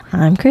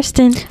I'm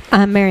Kristen.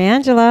 I'm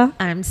Mariangela.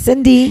 I'm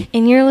Cindy.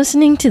 And you're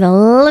listening to the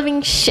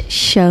Living Shit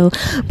Show,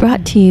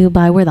 brought to you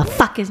by Where the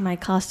Fuck Is My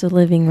Cost of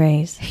Living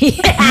Raise?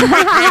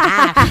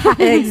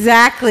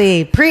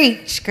 Exactly.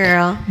 Preach,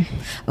 girl.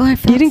 Oh, I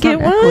felt You didn't get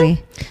one?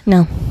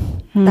 No,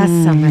 That's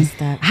so messed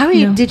up. How are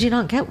you? No. Did you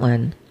not get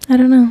one? I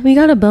don't know. We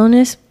got a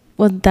bonus.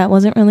 Well, that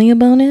wasn't really a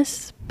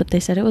bonus, but they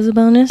said it was a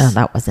bonus. Oh,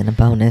 that wasn't a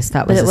bonus.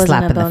 That but was it a wasn't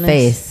slap a in the bonus.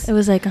 face. It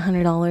was like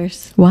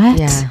 $100. What?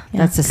 Yeah,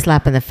 that's a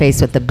slap in the face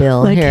with the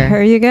bill. Like, here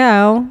Here. you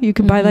go. You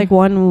can buy like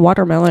one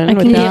watermelon I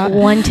with can that. get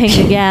one tank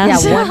of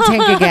gas. Yeah, one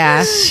tank of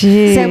gas.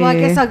 Gee. Say, well, I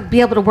guess I'll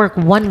be able to work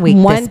 1 week.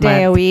 One this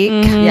day a month. week.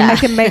 Yeah. I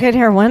can make it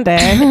here one day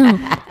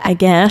I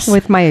guess.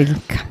 with my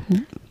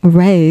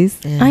raise.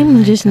 Oh I'm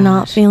my just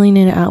not gosh. feeling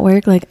it at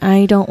work. Like,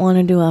 I don't want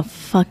to do a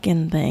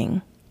fucking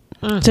thing.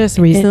 Just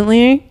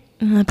recently.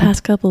 In the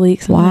past couple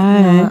weeks.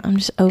 Why? I'm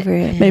just over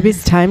it. Maybe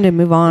it's time to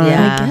move on.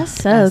 Yeah. I guess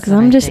so, That's because what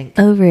I'm I just think.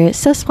 over it.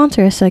 So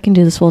sponsor us so I can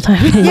do this full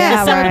time. Yes,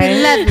 Yeah, that would be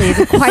right. lovely.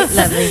 It's quite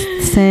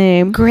lovely.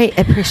 Same. Great,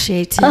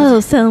 appreciated. Oh,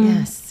 so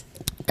yes.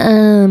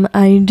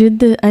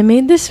 I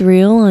made this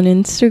reel on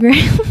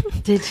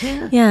Instagram. Did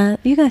you? Yeah,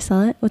 you guys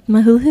saw it with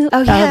my hula hoop. Oh,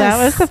 Oh, yes.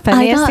 that was the I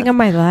funniest got thing of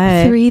my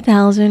life.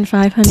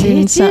 3,500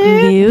 and Did something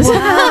you? views.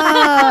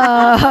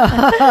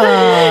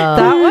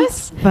 That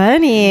was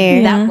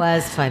funny. Yeah. That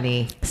was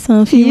funny.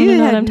 So if you, You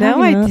want to know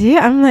what had I'm no talking about. idea.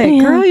 I'm like,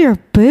 Yeah. girl, your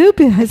boob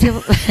is.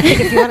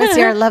 If you want to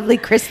see our lovely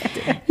Kristen.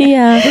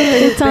 Yeah,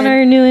 it's on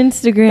our new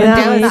Instagram. That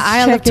was page. the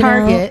aisle of Check it out.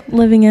 Target.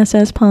 Living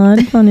SS Pod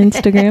on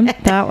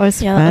Instagram. That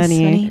was Yeah, that was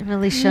funny. It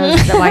really shows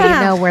why you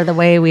know we're the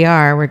way we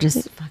are. We're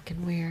just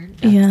fucking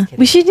weird. No, I'm Yeah, just kidding.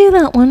 we should do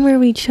that one where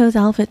we chose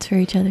outfits for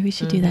each other. We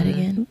should do that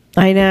again.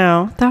 I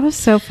know. That was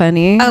so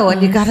funny. Oh,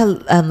 and you gotta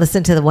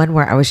listen to the one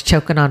where I was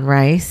choking on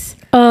rice.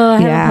 Oh, I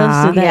Yeah. haven't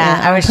posted that Yeah,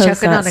 yet. I I'll was post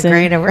choking that on a soon.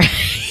 grain of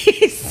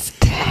rice.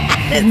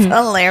 It's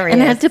hilarious.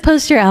 And I have to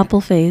post your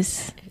Apple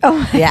face.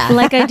 Oh, yeah,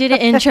 Like I did an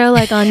intro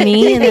like on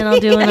me, and then I'll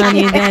do one on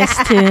you guys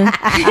too.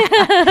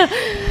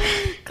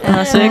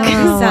 Classic.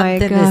 Oh my Something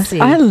to gosh. see.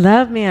 I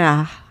love me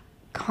a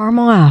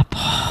caramel apple.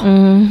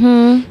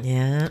 Mm-hmm.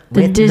 yeah.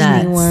 The with Disney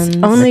nuts. ones.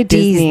 Only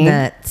These Disney.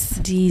 nuts.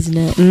 These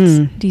nuts.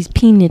 Mm. These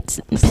peanuts.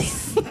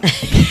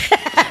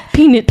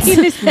 Peanuts.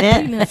 Penis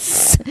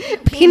nuts.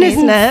 Penis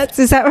nuts.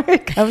 Is that where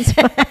it comes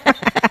from?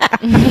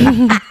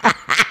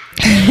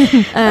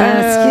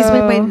 Excuse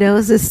me, my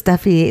nose is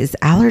stuffy. It's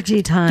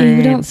allergy time.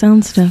 You don't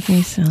sound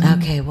stuffy, so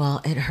Okay,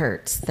 well, it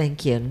hurts.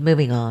 Thank you.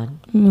 Moving on.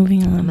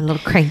 moving I'm a on. little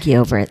cranky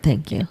over it.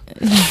 Thank you.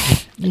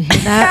 You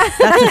hear that?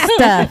 That's the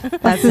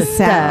stuff. That's the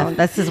stuff.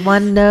 That's his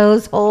one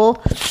nose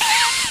hole.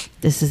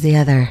 This is the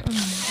other.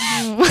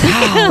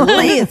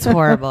 Golly, it's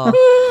horrible.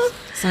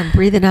 So I'm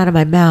breathing out of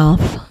my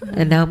mouth,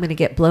 and now I'm going to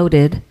get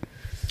bloated.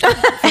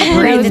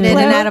 Breathing in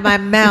and out of my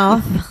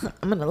mouth.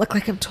 I'm going to look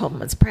like I'm 12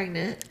 months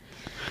pregnant.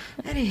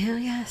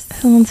 Anywho, yes.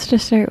 Who wants to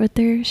start with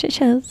their shit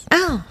shows?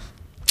 Oh,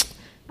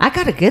 I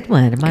got a good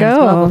one. Might as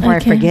Go. well before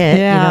Okay. I forget.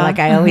 You Yeah. know, like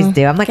I always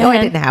do. I'm like, Go oh, I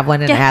ahead. didn't have one,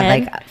 and Go I had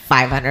ahead. like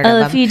 500 Oh,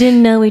 of if them. you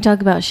didn't know, we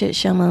talk about shit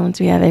show moments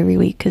we have every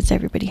week because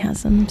everybody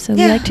has them. So we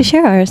Yeah. like to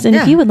share ours. And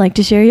if Yeah. you would like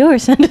to share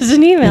yours, send us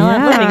an email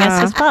Yeah.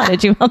 at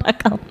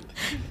livingSSpod@gmail.com.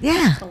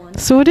 Yeah.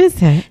 So what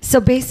is it? So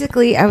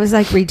basically, I was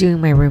like redoing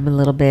my room a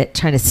little bit,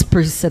 trying to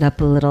spruce it up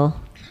a little,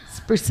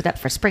 spruce it up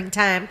for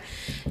springtime.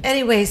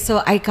 Anyway,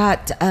 so I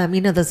got,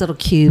 those little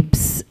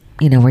cubes,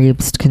 where you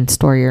can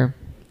store your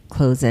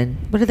clothes in.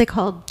 What are they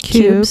called?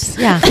 Cubes.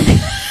 Yeah.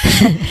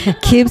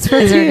 Cubes for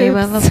Is there a name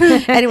of cubes.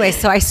 them? Anyway,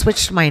 so I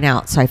switched mine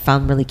out. So I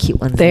found really cute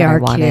ones They that I are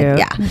wanted. cute.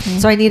 Yeah.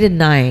 So I needed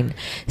 9.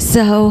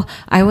 So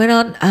I went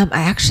on, I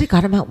actually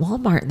got them at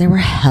Walmart and they were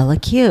hella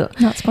cute.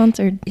 Not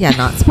sponsored. Yeah,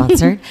 not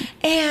sponsored.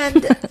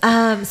 And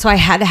so I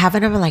had to have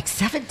it. I'm like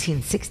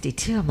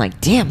 $17.62. I'm like,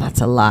 damn,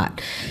 that's a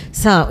lot.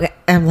 So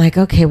I'm like,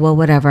 okay, well,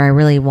 whatever. I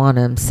really want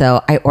them.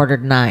 So I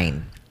ordered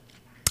 9.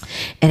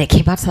 And it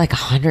came out to like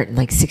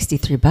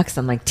 $163.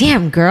 I'm like,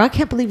 damn, girl, I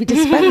can't believe you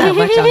just spent that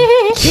much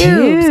on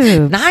cubes.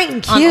 Cubes. 9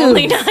 cubes. On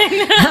only 9.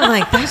 I'm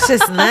like, that's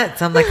just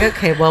nuts. I'm like,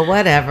 okay, well,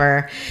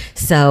 whatever.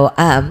 So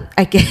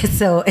I guess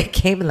so it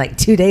came in like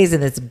 2 days in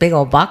this big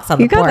old box on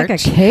You the got porch. like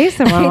a case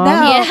of them. I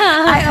know.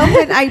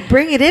 Yeah. I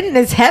bring it in and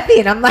it's heavy.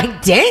 And I'm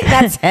like, dang,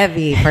 that's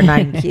heavy for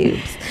 9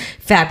 cubes.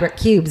 Fabric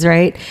cubes,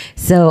 right?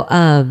 So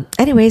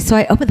anyway, so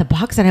I opened the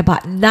box and I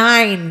bought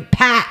 9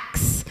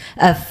 packs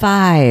of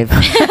 5.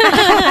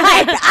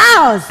 I'm like,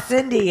 oh,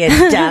 Cindy, you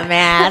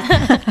dumbass.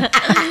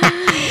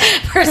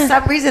 For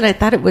some reason, I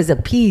thought it was a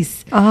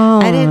piece. Oh,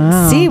 I didn't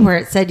wow. see where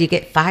it said you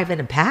get 5 in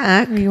a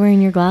pack. Are you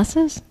wearing your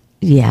glasses?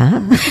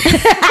 Yeah.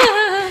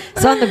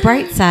 So on the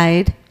bright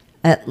side,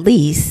 at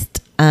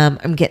least,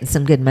 I'm getting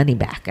some good money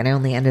back, and I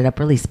only ended up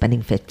really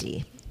spending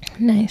 $50.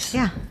 Nice.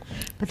 Yeah,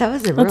 but that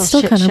was a real That's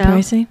still shit kind of show.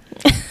 pricey.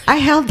 I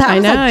held that. I I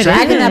was know, like it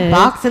dragging that is.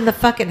 box in the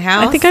fucking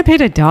house. I think I paid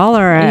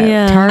 $1 at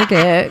Yeah.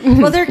 Target.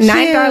 Well, they're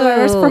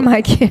 $9 for cute.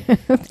 my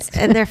cubes.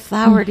 and they're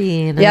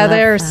flowery. And I Yeah, love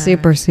they're flowers.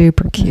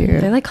 super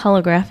cute. They're like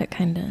holographic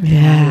kind of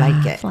Yeah. I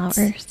like it.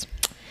 flowers.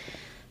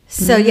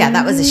 So yeah,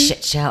 that was a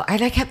shit show.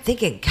 And I kept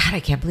thinking, God, I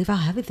can't believe how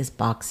heavy this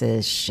box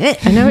is.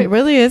 Shit. I know it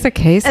really is a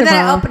case. And of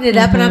then I all. opened it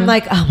up and I'm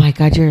like, oh my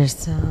God, you're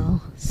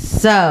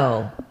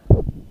so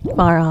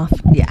Far off.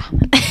 yeah.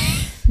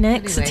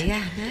 Next. Anyway,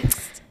 yeah,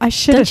 next. I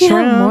should have Don't you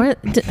have more?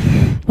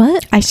 shrimp.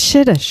 What? I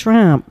should have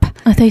shrimp.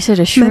 I thought you said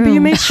a shrimp. Remember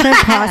you made shrimp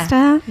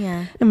pasta?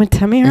 Yeah. And my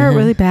tummy hurt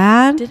really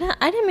bad. Did I?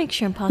 I didn't make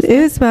shrimp pasta.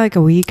 It was about like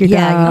a week ago.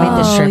 Yeah, you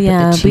made the shrimp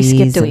yeah, with the we cheese.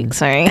 skipped a and- week.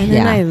 Sorry. And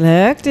then Yeah. I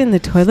looked in the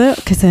toilet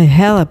because I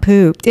hella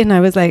pooped. And I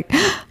was like,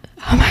 oh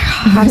my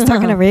God. I was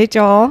talking to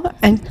Rachel.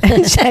 And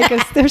she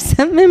goes, there's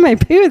something in my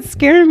poo. It's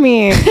scaring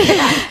me.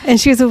 And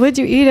she goes, well, what'd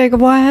you eat? I go,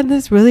 well, I had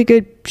this really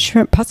good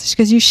shrimp pasta. She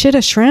goes, you should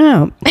have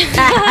shrimp. And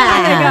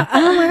I go,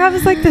 oh my God. It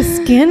was like the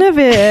skin of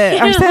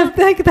it. I was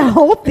like the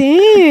whole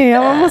thing. I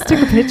almost took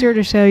a picture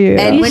to show you.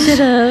 And You when should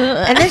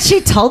have. And then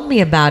she told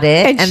me about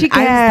it, And and she I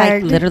was like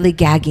gagged. literally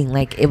gagging,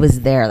 like it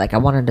was there, like I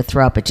wanted to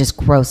throw up. It just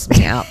grossed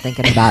me out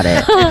thinking about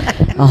it.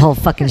 A whole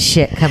fucking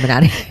shit coming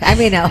out. I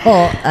mean, a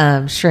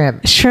whole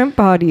shrimp. Shrimp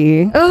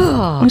body. It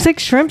Oh, was like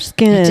shrimp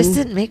skin. it just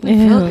didn't make me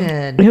feel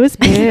good. It was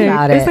thinking big.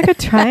 about It was like a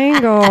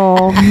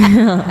triangle.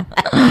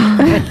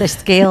 with the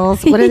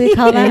scales. What do they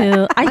call that?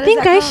 Ew. I What is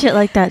think that I called? shit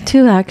like that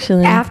too,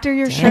 actually. After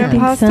your shrimp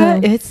think pasta, so.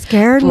 it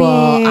scared me.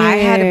 Well, I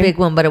had a big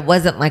one, but it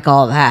wasn't like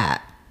all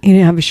that. You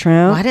didn't have a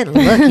shrimp? Well, I didn't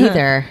look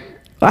either.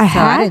 I so I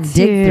had didn't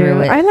dig to.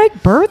 through it. I like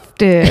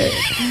birthed it.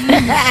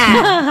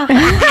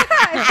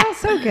 I felt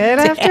so good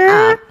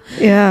after.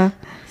 Yeah.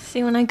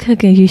 See, when I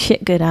cook, you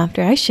shit good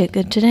after. I shit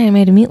good today. I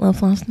made a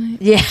meatloaf last night.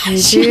 Yeah,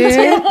 she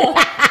did.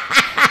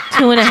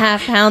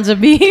 2.5 pounds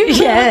of beef.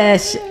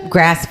 Yes,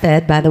 grass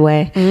fed, by the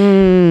way,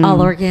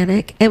 all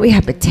organic, and we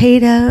had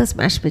potatoes,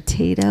 mashed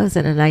potatoes,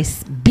 and a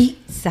nice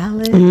beet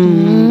salad.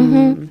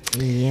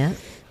 Yeah.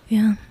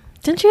 Yeah.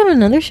 Didn't you have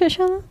another shit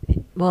show though?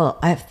 Well,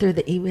 I through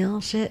the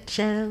email shit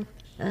show.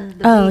 The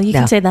Oh, week- you No.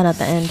 can say that at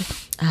the end.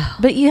 Oh.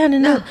 But you had to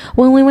know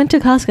when we went to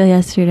Costco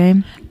yesterday.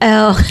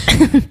 Oh.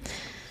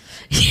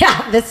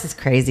 Yeah, this is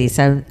crazy.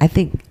 So I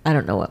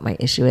don't know what my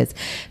issue is,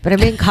 but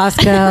I'm in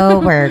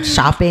Costco. We're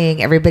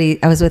shopping.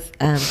 I was with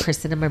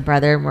Kristen and my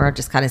brother, and we're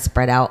just kind of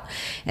spread out.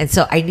 And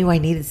so I knew I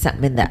needed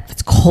something in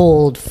that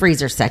cold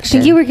freezer I section.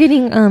 think you were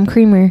getting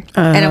creamer.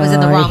 and I was in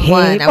the wrong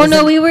one. I Oh was no,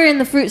 in- we were in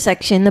the fruit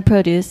section, the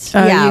produce.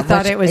 Oh, you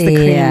thought it was the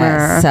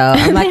creamer. So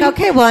I'm like,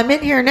 okay, well, I'm in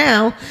here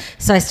now.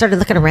 So I started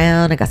looking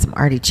around. I got some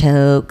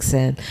artichokes,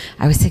 and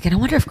I was thinking, I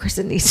wonder if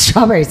Kristen needs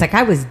strawberries. Like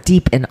I was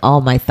deep in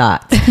all my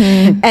thoughts,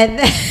 and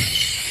then.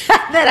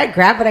 Then I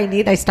grab what I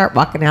need. I start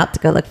walking out to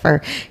go look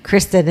for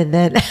Kristen, and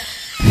then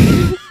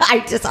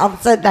I just all of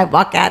a sudden I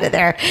walk out of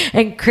there,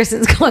 and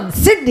Kristen's going,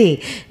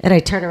 Cindy, and I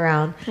turn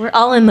around. We're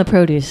all in the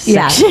produce.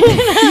 Yeah, section.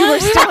 you were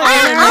still in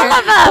there. All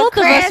of us, Both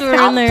of us Chris, were in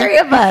all there. three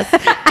of us.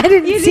 I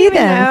didn't see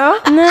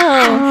them.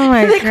 No. Oh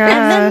my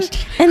gosh.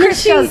 And then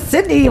Chris goes,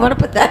 Cindy, you want to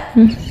put that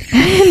in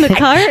the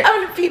cart. I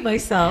want to pee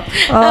myself.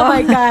 Oh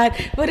my God.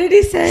 What did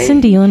he say?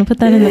 Cindy, you want to put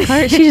that in the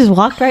cart? She just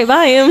walked right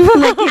by him.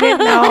 Like you didn't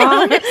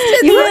know.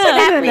 You looking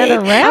at me.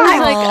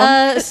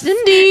 I was like,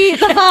 Cindy,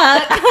 the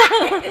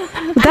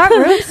fuck? That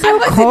room's so I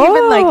wasn't cold.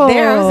 even like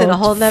there. I was in a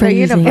whole nother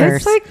Freezing. universe.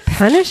 It's like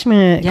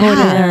punishment going in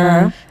Yeah.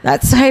 there.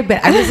 That's right,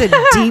 but I was in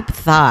deep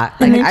thought.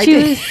 Like,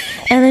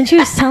 And then, she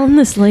was telling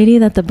this lady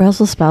that the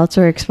Brussels sprouts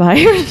were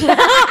expired.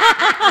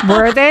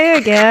 Were they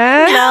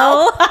again?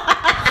 No.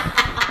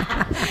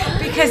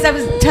 because I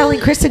was telling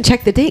Kristen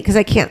check the date because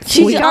I can't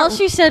see. All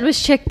she said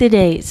was check the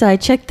date. So I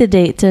checked the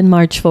date to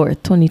March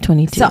 4th,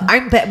 2022. So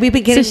we've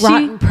been getting So she-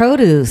 rotten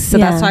produce, so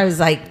that's Yeah. why I was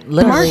like the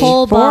literally.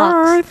 whole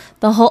box,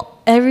 4th?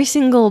 every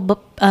single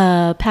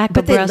pack But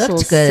of they looked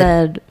Brussels good.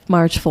 said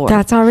March 4th.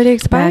 That's already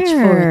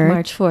expired.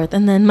 March 4th.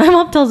 And then my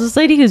mom tells this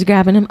lady who's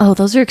grabbing them, oh,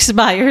 those are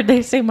expired.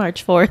 They say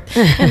March 4th.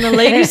 And the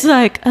lady's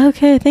like,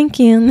 okay, thank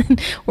you. And then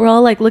we're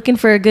all like looking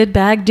for a good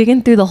bag,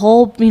 digging through the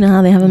whole, you know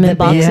how they have them in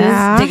boxes.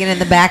 Yeah. digging in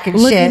the back and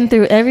Looking shit.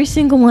 through every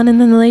single one. And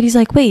then the lady's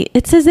like, wait,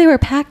 it says they were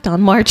packed on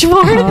March 4th.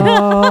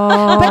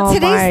 Oh, But my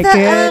today's it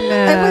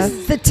goodness.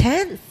 was the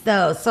 10th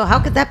though, so how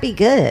could that be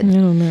good? I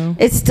don't know.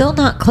 It's still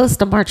not close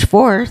to March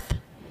 4th.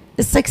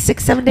 It's like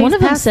 6-7 days One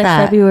of them past said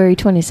that. February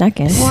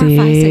 22nd. 4, 5, 6,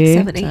 See?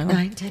 7, 8, So,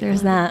 9, 10.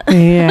 There's that. Yeah.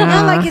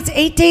 Yeah, like it's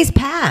 8 days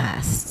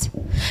past.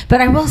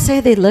 But I will say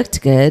they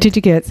looked good. Did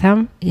you get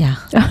some? Yeah.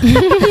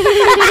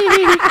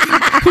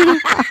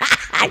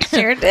 I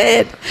sure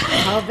did.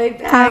 Whole big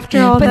bag.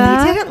 After all but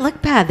that? they didn't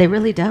look bad. They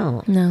really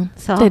don't. No,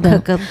 So they I'll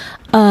don't. cook them.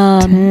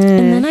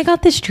 And then I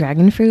got this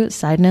dragon fruit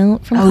side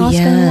note from Oh, Costco.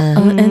 yeah.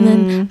 And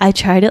then I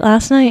tried it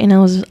last night, and I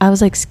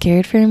was like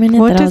scared for a minute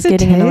What that I does was it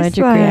getting an taste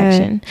allergic like?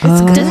 reaction. It's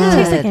It good. doesn't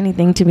taste like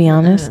anything, to be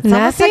honest. It's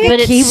almost like Nothing? a But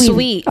it's kiwi.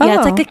 sweet. Yeah,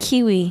 it's Oh. like a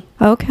kiwi.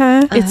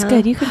 Okay. It's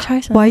good. You can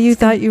try some. Why you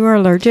thought you were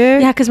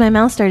allergic? Yeah, because my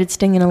mouth started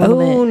stinging a little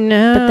bit. Oh,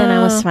 no. But then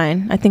I was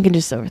fine. I think I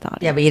just overthought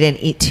it. Yeah, but you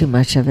didn't eat too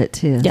much of it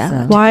too. Yeah.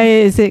 So. Why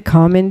is it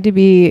common to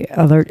be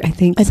allergic? I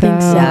think I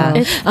think so.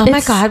 Yeah. Oh my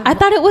It's- God. I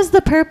thought it was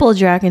the purple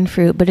dragon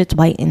fruit, but it's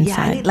white Yeah,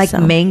 inside. I need, like so.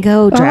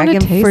 mango, wanna dragon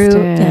taste fruit, it.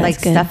 and Yeah, like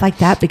it's good. stuff like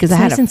that because It's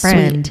I had nice a and sweet.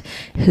 friend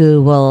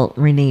who will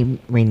rename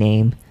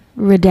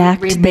redact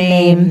the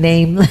Remain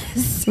name.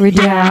 nameless.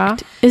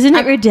 Redact. Isn't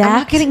it redact? I'm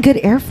not getting good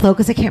airflow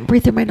because I can't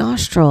breathe through my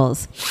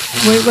nostrils.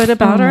 Wait, what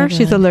about Oh my her?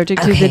 She's God. allergic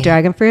to the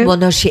dragon fruit. Well,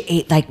 no, she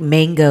ate like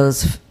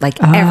mangoes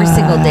like every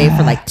single day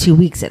for like 2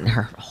 weeks, and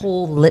her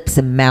whole lips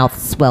and mouth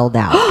swelled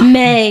out.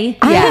 May.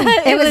 Yeah,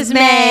 it was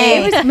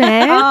May. It was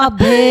May? All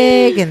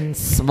big and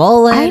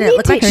swollen. I It need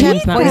looked to like she had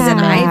eat poison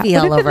that. ivy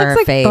What all if it over her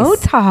looks face. like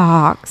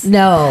Botox.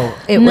 No,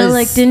 it No, was.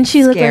 like didn't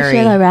she look like she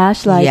had a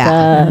rash like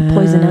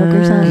poison oak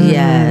or something?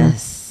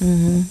 Yes.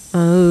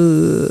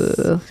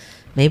 Oh.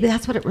 Maybe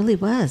that's what it really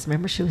was.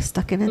 Remember, she was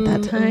stuck in it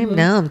that time.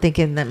 No, I'm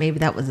thinking that maybe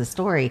that was a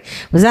story.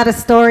 Was that a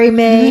story,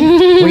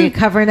 May? Were you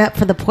covering up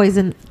for the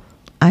poison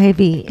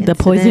ivy? The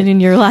poison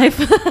in your life.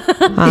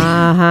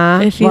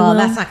 Uh-huh. If you Well, will.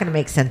 that's not going to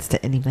make sense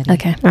to anybody.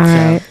 Okay. All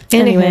right.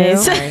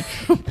 Anyways. Sorry.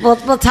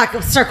 we'll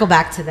talk. Circle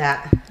back to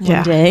that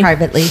Yeah. Day.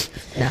 privately.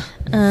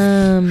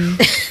 No.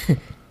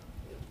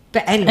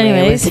 But anyway,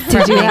 Anyways. it was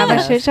Did you have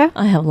a shit show?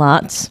 I have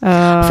lots.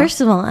 Oh.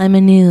 First of all, I'm a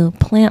new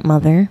plant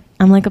mother.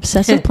 I'm like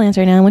obsessed with plants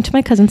right now. I went to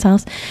my cousin's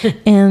house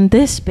and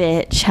this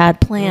bitch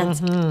had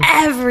plants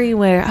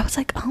everywhere. I was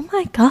like, oh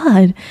my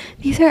God,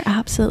 these are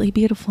absolutely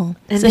beautiful.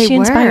 And so they she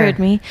inspired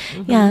were. me.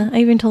 Yeah,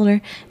 I even told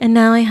her. And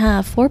now I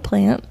have 4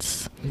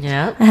 plants.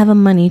 Yep. I have a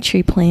money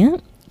tree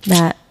plant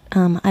that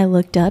I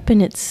looked up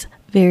and it's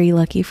very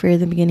lucky for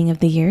the beginning of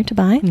the year to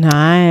buy.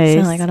 Nice.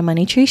 So I got a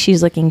money tree.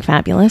 She's looking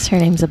fabulous. Her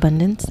name's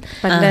Abundance.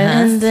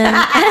 Abundance. And then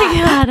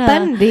I got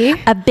Bundy.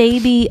 a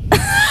baby.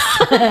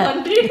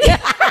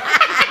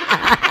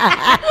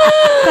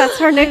 That's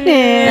her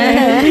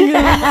nickname.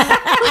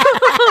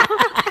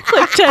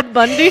 like Ted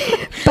Bundy.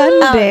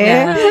 Bundy.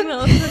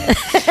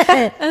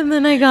 And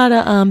then I got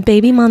a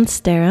baby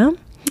monstera.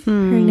 Her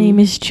name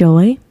is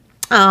Joy.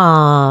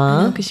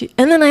 Aww.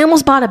 And then I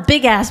almost bought a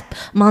big ass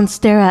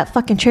monstera at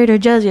fucking Trader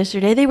Joe's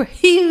yesterday. They were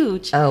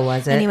huge. Oh,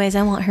 was it? Anyways,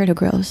 I want her to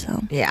grow.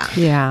 So Yeah.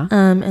 Yeah.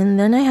 and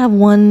then I have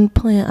one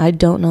plant. I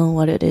don't know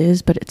what it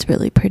is, but it's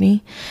really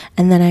pretty.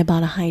 And then I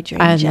bought a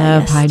hydrangea. I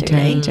love yesterday.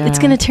 hydrangea. It's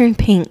gonna turn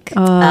pink.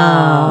 Oh,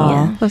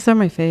 Yeah. Those are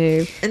my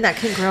fave. And that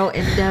can grow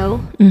indo.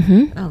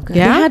 Mm-hmm. Oh, good.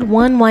 Yeah? They had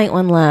one white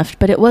one left,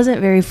 but it wasn't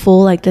very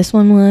full like this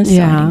one was. So I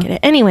Yeah. didn't get it.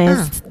 Anyways,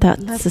 Oh,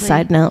 that's lovely. a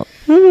side note.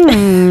 Spring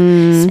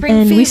And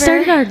fever. we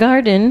started our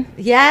garden.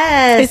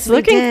 Yes, It's we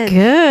looking did.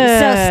 good.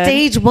 So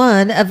stage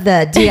 1 of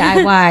the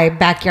DIY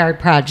backyard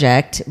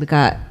project, we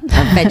got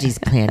our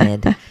veggies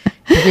planted.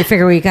 'Cause we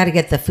figure we got to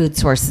get the food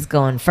sources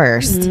going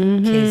first,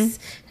 in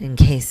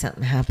case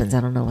something happens.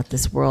 I don't know what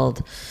this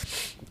world.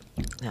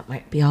 That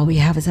might be all we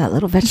have is that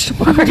little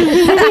vegetable garden.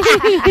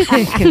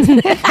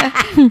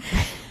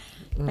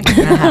 I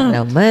have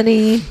no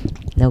money,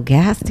 no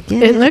gas to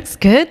get It looks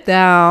good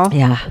though.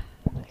 Yeah.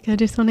 I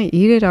just want to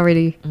eat it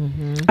already.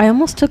 I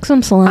almost took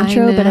some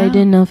cilantro, but I know.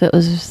 didn't know if it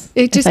was.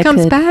 It if just I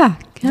comes could.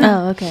 back.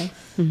 Oh, okay.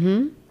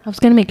 Mm-hmm. I was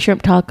gonna make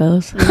shrimp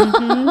tacos.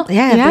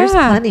 Yeah, there's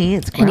Yeah. plenty.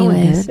 It's growing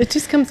Anyways. good. It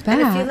just comes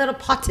And a few back. little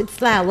potted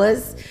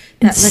flowers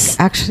that It's- look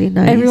actually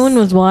nice. Everyone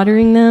was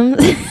watering them.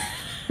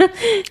 I was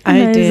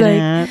like,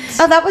 didn't.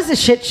 Oh, that was a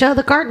shit show,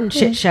 the garden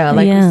shit show.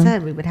 Like Yeah. we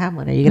said, we would have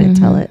one. Are you going to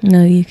tell it?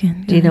 No, you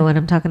can. Do you know what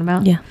I'm talking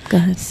about? Yeah, go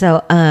ahead.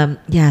 So,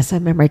 yes, I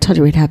remember I told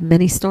you we'd have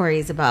many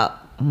stories about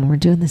when we're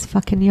doing this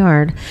fucking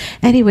yard.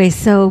 Anyway,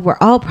 so we're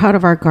all proud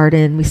of our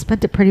garden. We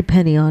spent a pretty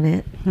penny on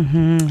it.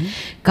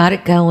 Got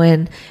it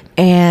going.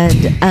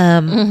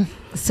 And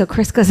so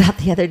Chris goes out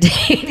the other day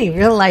and he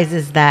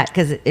realizes that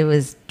because it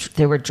was,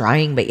 they were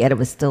drying, but yet it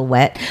was still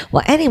wet.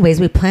 Well, anyways,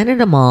 we planted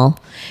them all.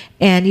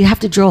 And you have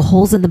to drill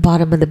holes in the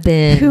bottom of the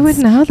bin. Who would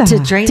know that? To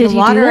drain Did the you do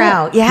water that?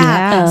 out. Yeah.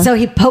 Yeah. So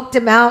he poked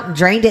them out and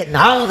drained it, and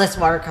all this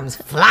water comes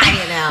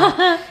flying out.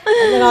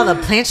 And then all the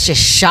plants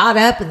just shot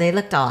up, and they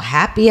looked all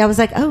happy. I was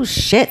like, "Oh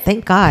shit!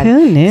 Thank God."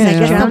 Who knew? 'Cause I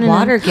guess Drowning the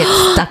water them. gets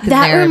stuck in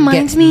That there. and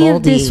reminds gets me of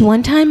moldy. this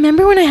one time.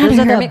 Remember when I had Those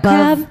a are the hermit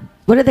above. crab?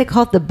 What are they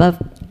called? The above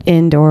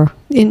Indoor.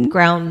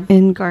 ground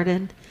In-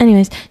 garden.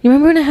 Anyways, you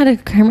remember when I had a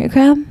hermit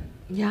crab?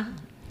 Yeah.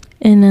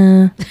 In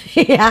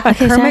Yeah.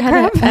 okay, so I hermit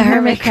had crab? a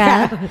hermit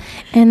crab,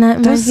 and that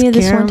reminds me of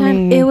this scare one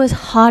time. me. It was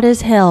hot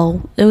as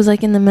hell. It was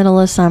like in the middle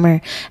of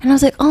summer, and I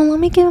was like, "Oh, let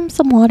me give him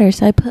some water."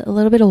 So I put a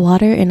little bit of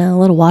water in a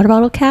little water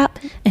bottle cap,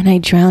 and I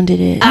drowned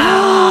it in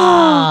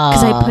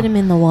because I put him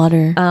in the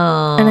water,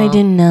 Oh. and I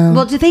didn't know.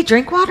 Well, do they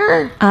drink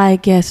water? I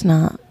guess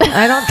not.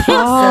 I don't think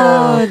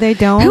Oh, so. they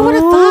don't. Who would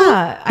have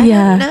thought? I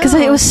Yeah, don't because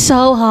know. it was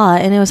so hot,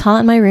 and it was hot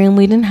in my room.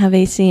 We didn't have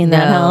AC in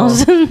that No.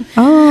 house,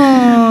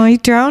 Oh, you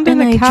drowned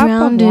in and a I cup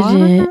drowned of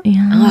water? it.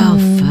 Yeah.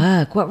 Oh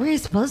fuck! What were you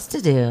supposed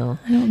to do?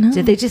 I don't know.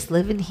 Did they just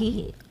live in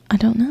heat? I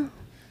don't know.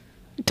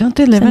 Don't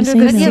they live Some under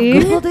the season. Couldn't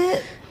you sea? have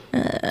Googled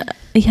it?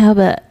 Yeah,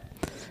 but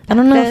I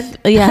don't know.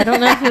 If, then? yeah, I don't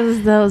know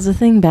if that was a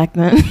thing back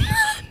then.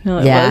 No,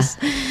 it Yeah. was.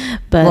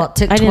 But Well, it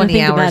took I didn't 20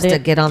 think hours about to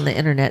it. get on the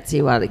internet, so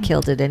you would have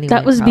killed it anyway.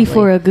 That was probably.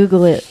 before a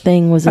Google it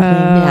thing was a thing.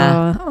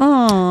 Yeah.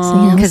 Oh.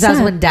 So, yeah. Because that was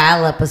sad. when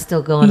dial-up was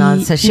still going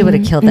on, so she would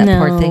have killed that no,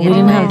 poor thing. We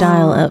didn't have anyways.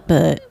 dial up,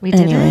 but We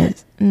didn't?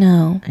 anyways,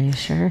 no. Are you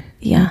sure?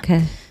 Yeah.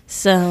 Okay.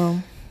 So,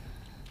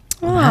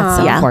 Well,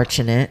 that's Yeah.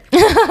 unfortunate.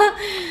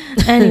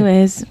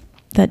 anyways,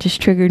 that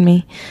just triggered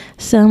me.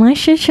 So my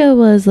shit show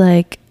was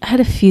like, I had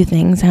a few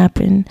things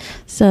happen.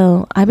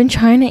 So I've been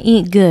trying to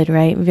eat good,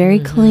 right? Very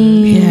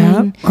clean.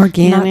 Yeah,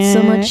 organic. Not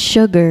so much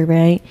sugar,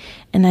 right?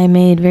 And I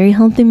made very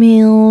healthy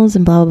meals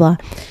and blah, blah,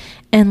 blah.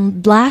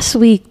 And last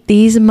week,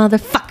 these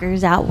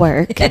motherfuckers at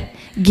work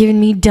giving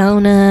me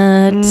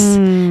donuts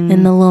and the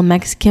little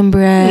Mexican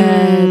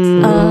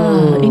breads.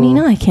 And you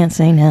know I can't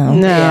say no.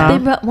 No. They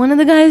brought, one of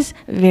the guys,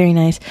 very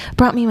nice,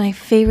 brought me my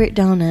favorite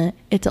donut.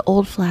 It's an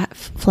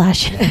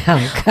old-fashioned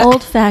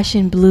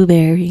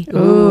blueberry.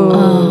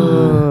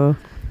 Ooh.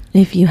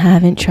 If you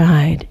haven't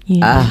tried,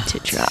 you need to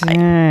try.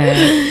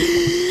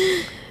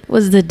 It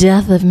was the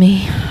death of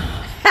me.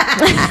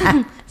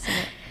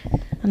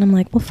 And I'm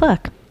like, well,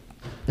 fuck.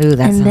 Ooh,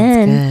 that And sounds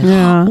then- good.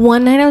 Yeah.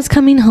 One night I was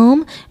coming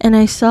home and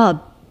I saw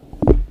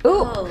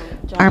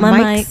Our my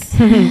mics.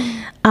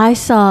 mic. I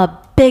saw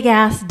a big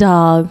ass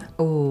dog,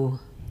 Ooh.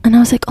 and I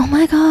was like, "Oh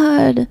my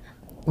god,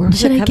 Where was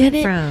should it I get coming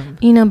it?" from?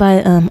 You know,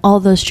 by all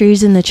those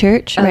trees in the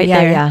church, right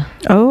yeah, there. yeah.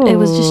 Oh. It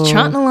was just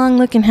trotting along,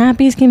 looking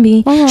happy as can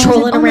be, Oh. I was like,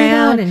 Trolling "Oh my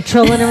around God." and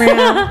trolling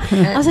around.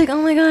 I was like,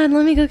 "Oh my god,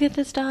 let me go get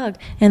this dog."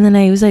 And then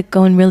I was like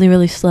going really,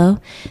 really slow.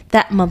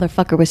 That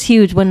motherfucker was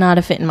huge, would not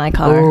have fit in my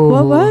car. Ooh.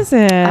 What was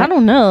it? I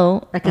don't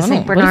know. Like a I don't-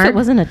 Saint What if Bernard? it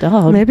wasn't a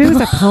dog? Maybe it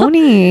was a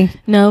pony.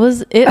 No,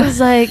 it was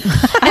like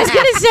I was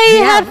gonna say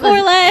it had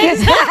 4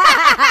 legs.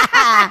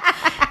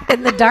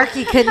 In the dark,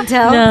 you couldn't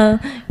tell. No,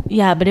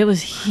 yeah, but it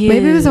was huge.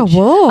 Maybe it was a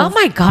wolf. Oh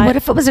my God! What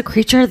if it was a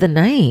creature of the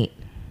night?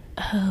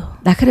 Oh.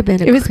 That could have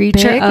been a It was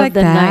creature big of like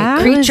the that?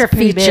 night. It was Creature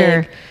pretty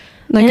feature.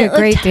 big. Like And a it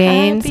Great looked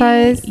Dane happy.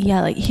 size?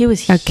 Yeah, like he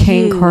was A huge.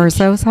 Cane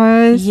Corso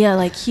size? Yeah,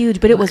 like huge,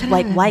 but it was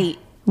like white.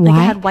 Like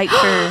White? it had white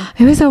fur.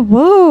 It was a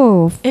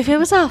wolf. If it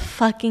was a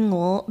fucking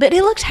wolf, but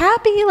it looked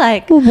happy,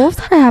 like Well, wolves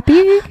are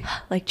happy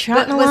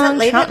trotting was it along,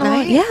 late at trotting along.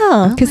 night?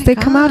 Yeah, because my they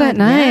come out at God,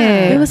 night.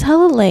 yeah. it was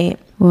hella late.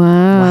 Wow.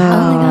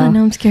 Oh my god,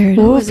 now I'm scared.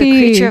 It was a Wolfie.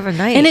 creature of a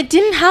night. And it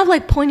didn't have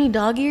like pointy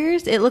dog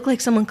ears. It looked like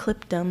someone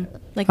clipped them,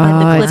 like by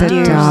Oh, the it's clipped a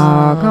ears.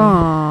 dog.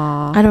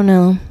 Aww. I don't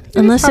know.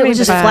 Unless it probably was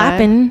just the bad.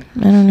 flapping.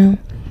 I don't know.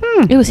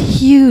 It was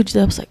huge.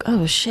 I was like,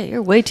 oh shit,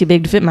 you're way too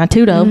big to fit my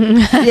tudo.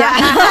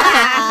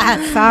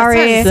 That's what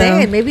Sorry. I'm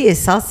saying. Maybe you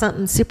saw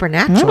something I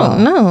supernatural.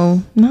 don't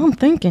know. Now I'm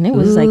thinking it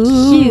was like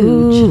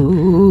huge.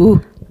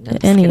 Ooh.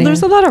 Anyway.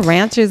 There's a lot of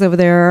ranches over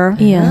there.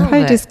 Yeah.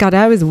 Probably just got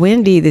out. It was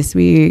windy this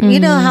week. You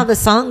know how the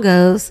song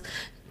goes?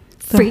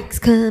 Freaks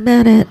come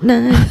out at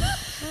night.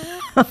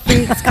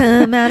 Freaks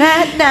come out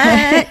at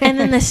night. And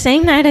then the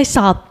same night I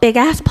saw a big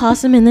ass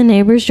possum in the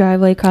neighbor's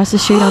driveway across the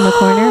street on the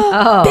corner.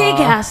 Oh. Big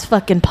ass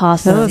fucking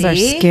possum. Those are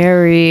See?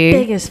 scary.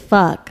 Big as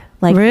fuck.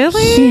 Like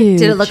Really? huge.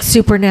 Did it look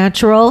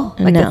supernatural?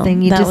 Like no, the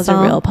thing you that just was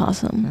saw? a real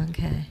possum.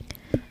 Okay.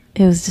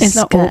 It was In the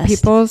disgusting. old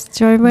people's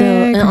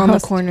driveway? on the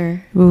across-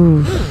 corner.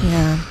 Ooh.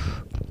 Yeah.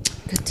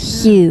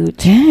 Huge.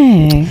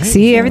 Dang.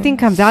 See, everything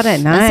comes out at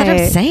night. That's what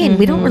I'm saying.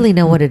 We don't really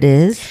know what it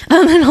is.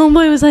 And then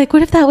homeboy was like,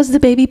 what if that was the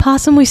baby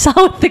possum we saw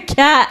with the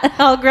cat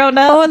all grown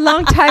up? Oh, a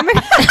long time ago.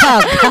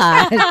 Oh,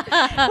 God.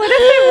 What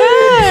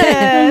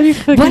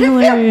if it was? What if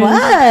it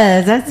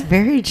was? That's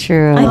very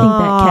true. I think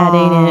that cat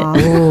ate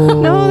it.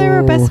 Ooh. No, they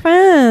were best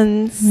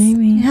friends.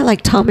 Maybe. Yeah,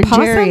 like Tom and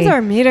Jerry. Possums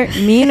are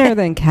meaner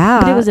than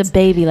cats. But it was a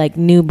baby, like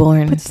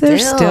newborn. But they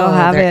still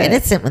have they're it.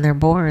 innocent when they're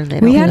born. They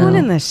We don't had know. one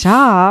in the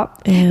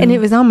shop, Ew. and it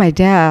was on my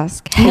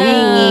desk,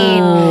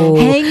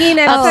 hanging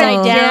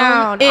upside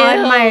down Ew.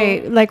 on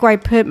my like where I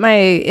put my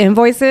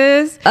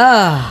invoices.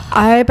 Ugh.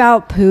 I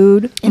about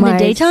pooed In the my-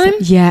 daytime?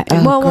 Yeah.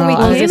 Oh, well, when we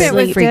girl. I was came, it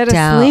was asleep. dead Freaked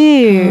out.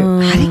 asleep.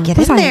 How did you get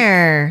Was in I-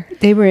 there?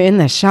 They were in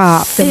the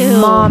shop. The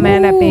Ew. mom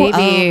and a Ooh, baby.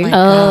 oh my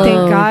God.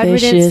 Thank God we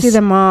didn't vicious. see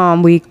the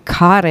mom. We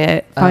caught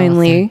it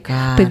finally. thank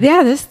God. But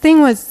yeah, this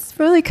thing was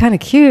really kind of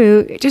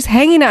cute. Just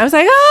hanging out. I was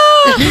like,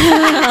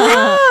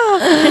 ah!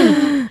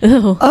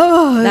 Ew.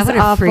 Oh, That that's would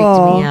have awful.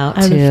 freaked me out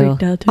I would have too.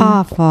 freaked out too.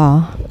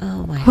 Awful.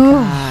 Oh my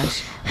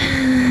gosh.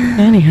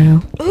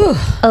 Anywho.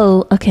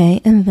 Oh,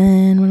 okay. And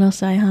then what else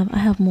do I have? I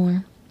have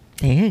more.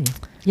 Dang.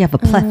 You have a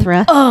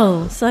plethora.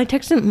 Oh, so I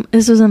texted.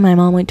 This was when my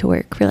mom went to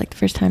work for like the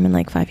first time in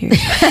like 5 years.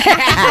 So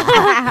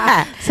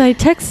I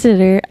texted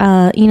her.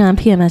 I'm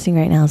PMSing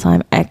right now, so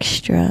I'm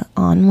extra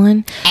on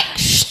one.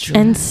 Extra.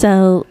 And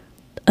so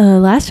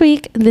last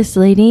week, this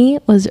lady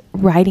was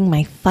riding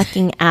my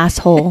fucking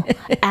asshole,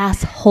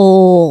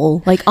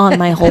 like on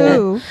my hole.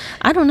 Who?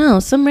 I don't know,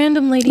 some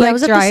random lady. I Like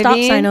was at the stop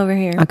driving? sign over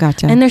here. I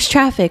gotcha. And there's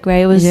traffic,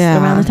 right? It was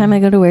Yeah. around the time I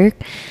go to work.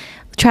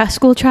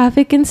 School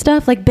traffic and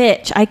stuff. Like,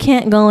 bitch, I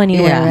can't go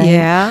anywhere. Yeah. Right?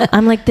 Yeah.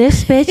 I'm like,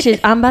 this bitch is.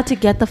 I'm about to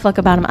get the fuck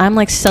about him. I'm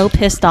like so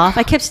pissed off.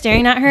 I kept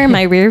staring at her in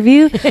my rear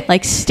view,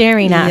 like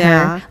staring at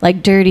Yeah. her,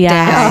 like dirty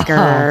ass.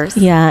 Daggers.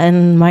 Yeah,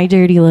 and my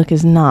dirty look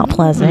is not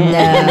pleasant.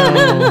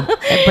 No.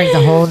 It brings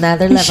a whole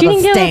nother level She of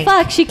didn't give stink. a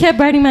fuck. She kept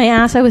riding my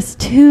ass. I was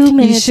 2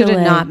 minutes You should have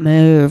away. not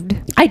moved.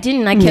 I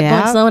didn't. I kept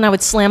Yeah. going slow, and I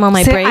would slam on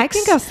my Say, brakes. I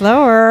can go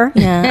slower.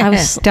 Yeah, I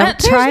was. Don't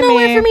There's try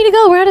nowhere me. for me to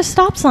go. We're at a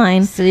stop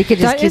sign. So you could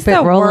just That is keep it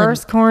the rolling.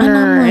 worst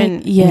corner. And I'm like,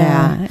 And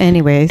yeah.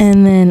 Anyways.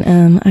 And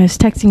then I was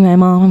texting my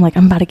mom. I'm like,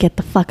 I'm about to get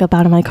the fuck up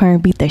out of my car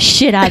and beat the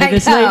shit out of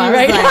this I know, lady I was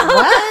right like, now.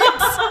 what?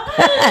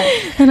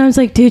 And I was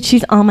like, dude,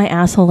 she's on my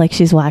asshole like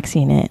she's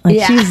waxing it. Like,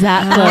 Yeah. she's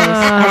that close.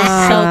 I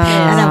was so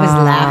pissed. And I was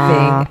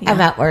laughing.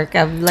 I'm at work.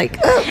 I'm like,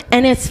 "Ugh."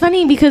 And it's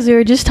funny because we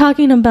were just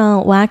talking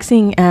about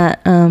waxing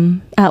at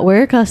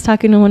work. I was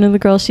talking to one of the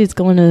girls. She's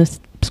going to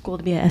school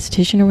to be an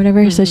esthetician or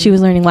whatever. So she was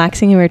learning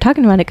waxing, and we were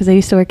talking about it because I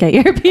used to work at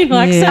European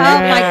Wax. Oh Yeah.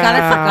 my God,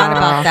 I forgot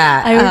about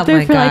that. I worked Oh there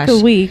my for like a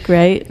gosh. week,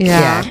 right?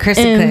 Yeah,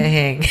 Kristen And couldn't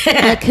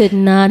hang. I could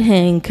not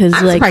hang because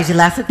I'm like surprised you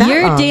lasted that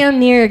you're long. damn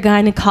near a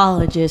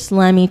gynecologist.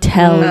 Let me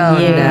tell Oh,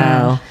 you.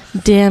 no.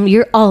 Damn,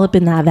 you're all up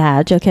in that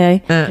vag,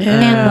 okay? And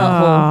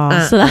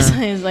butthole. So that's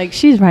why I was like,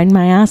 she's riding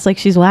my ass like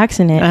she's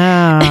waxing it.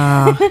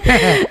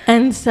 Oh.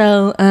 And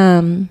so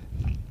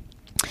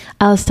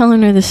I was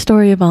telling her the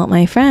story about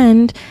my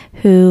friend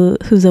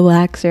who's a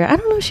waxer. I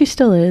don't know if she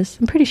still is.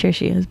 I'm pretty sure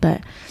she is,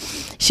 but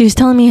she was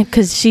telling me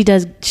because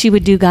she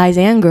would do guys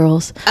and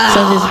girls. So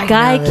I this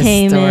guy know this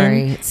came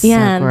story. in. It's so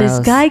Yeah, this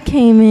gross. guy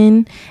came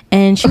in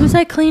and she was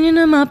like cleaning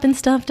him up and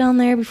stuff down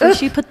there before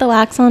she put the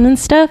wax on and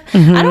stuff.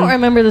 I don't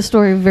remember the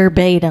story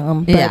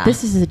verbatim, but Yeah.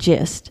 this is the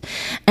gist.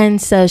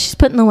 And so she's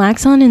putting the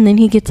wax on and then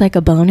he gets like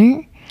a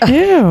boner.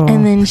 Ew.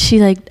 And then she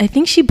like, I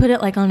think she put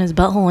it like on his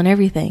butthole and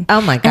everything. Oh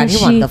my God, And you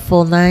she- want the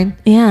full 9?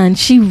 Yeah, and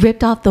she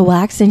ripped off the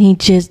wax and he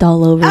jizzed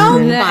all over Oh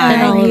her. my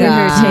and all over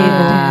her God.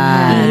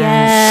 table.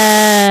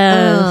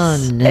 Yes.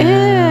 Oh no.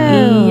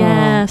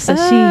 Yeah. So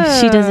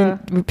she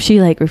doesn't, she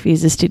like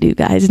refuses to do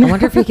guys. I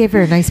wonder if he gave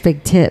her a nice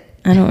big tip.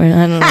 I don't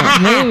know.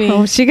 Maybe.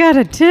 Oh, she got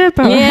a tip.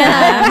 Oh,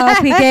 Yeah. I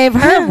hope he gave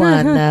her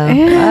one though.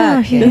 Ew,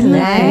 Fucking he Isn't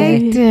that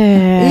liked crazy?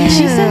 it.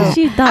 She said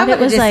she I thought would it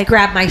was just like,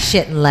 grabbed my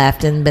shit and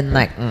left and been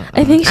like,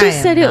 I think she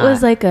am said it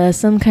was not. like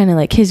some kind of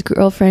like his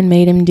girlfriend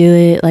made him do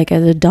it like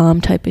as a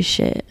dom type of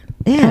shit.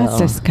 Ew. That's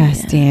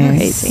disgusting.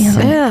 Crazy.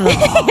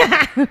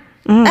 Oh,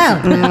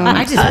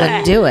 I just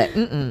wouldn't do it.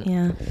 Mm-mm.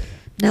 Yeah.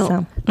 No,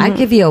 So, I'd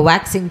give you a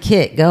waxing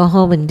kit. Go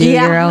home and do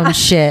Yeah. your own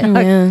shit.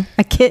 yeah.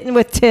 A kitten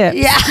with tips.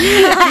 Yeah.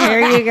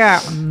 There you go.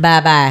 Bye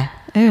bye.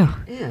 Ew.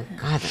 Ew,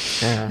 God, that's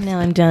gross. Now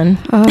I'm done.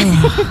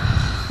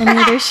 Oh, Any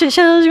other shit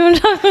shows you want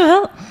to talk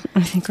about?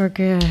 I think we're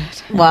good.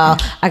 Well,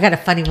 I got a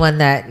funny one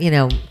that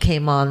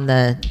came on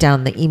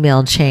down the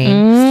email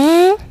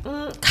chain.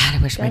 God, I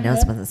wish my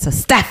nose wasn't so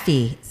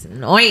stuffy. It's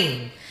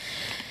annoying.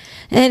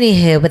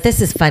 Anywho, but this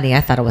is funny.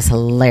 I thought it was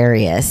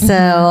hilarious.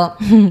 So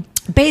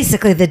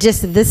basically, the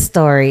gist of this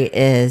story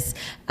is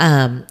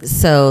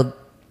so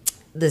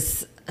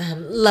this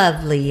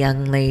lovely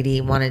young lady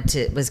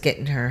was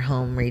getting her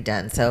home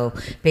redone. So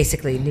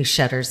basically, new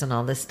shutters and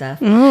all this stuff.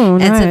 Oh, and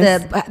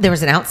nice. so there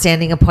was an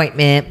outstanding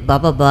appointment, blah,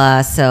 blah,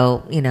 blah.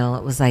 So, it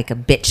was like a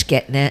bitch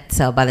getting it.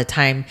 So by the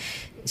time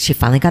she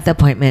finally got the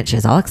appointment, she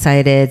was all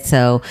excited.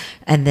 So,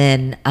 and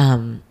then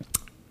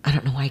I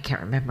don't know why I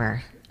can't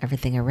remember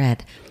everything I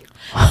read.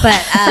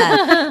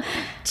 But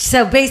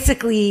so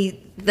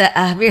basically, you're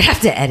gonna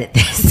have to edit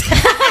this.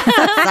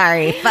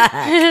 Sorry, fuck.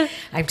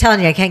 I'm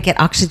telling you, I can't get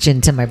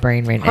oxygen to my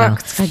brain right now.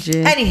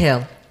 Oxygen.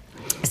 Anywho,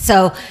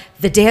 so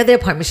the day of the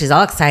appointment, she's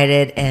all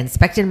excited and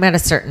expecting him at a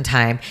certain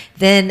time.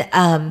 Then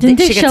Didn't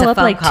they she gets show a up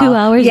phone like call. 2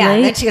 hours Yeah,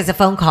 late? then she gets a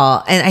phone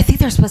call, and I think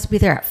they're supposed to be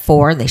there at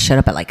 4, and they showed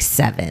up at like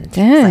 7. It's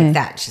Dang. like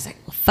that. She's like,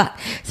 well, fuck.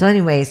 So,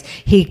 anyways,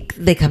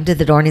 they come to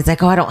the door, and he's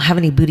like, oh, I don't have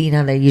any booty.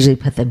 They usually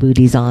put the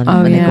booties on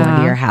Oh, when they go yeah.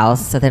 into your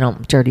house, so they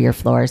don't dirty your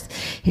floors.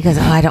 He goes,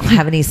 oh, I don't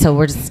have any, so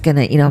we're just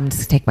gonna, I'm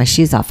just gonna take my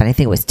shoes off. And I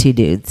think it was 2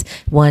 dudes.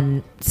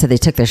 One, so they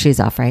took their shoes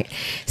off, right?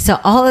 So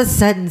all of a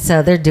sudden,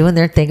 so they're doing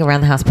their thing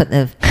around the house, putting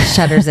the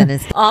shutters in,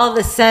 and all of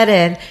a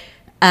sudden,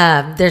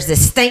 there's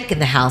this stink in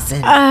the house,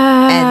 and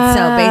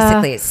so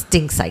basically it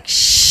stinks like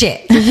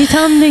shit. Did you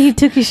tell him that he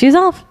took his shoes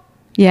off?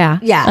 Yeah.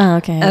 Yeah. Oh,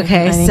 okay. I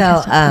Okay. didn't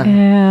So, catch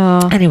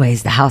Ew.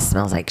 anyways, the house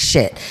smells like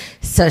shit.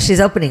 So she's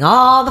opening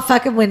all the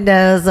fucking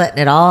windows, letting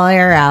it all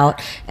air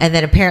out. And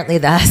then apparently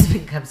the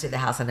husband comes to the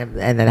house, and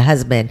then the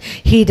husband,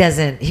 he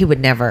would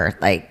never,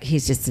 like,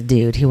 he's just a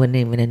dude. He wouldn't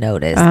even have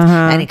noticed.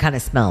 And he kind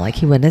of smelled like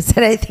he wouldn't have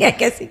said anything. I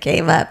guess he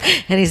came up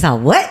and he's like,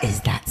 what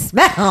is that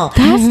smell?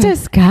 That's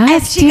disgusting.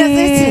 And she goes,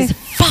 it's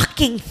his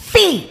fucking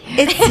feet.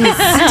 It's his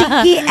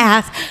sticky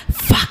ass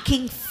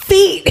fucking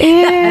feet.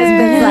 And the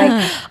husband's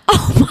like,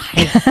 oh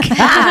my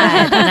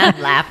God. And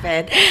I'm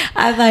laughing.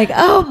 I'm like,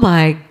 oh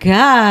my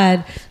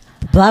God.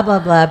 Blah, blah,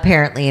 blah,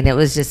 apparently. And it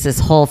was just this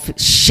whole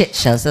shit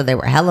show. So they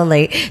were hella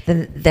late.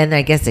 Then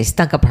I guess they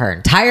stunk up her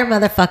entire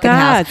motherfucking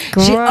That's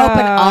house. She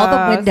opened all the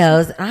gross.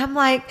 windows. And I'm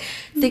like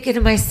thinking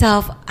to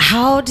myself,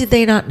 how did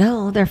they not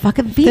know their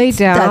fucking feet They does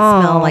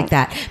smell don't. like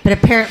that? But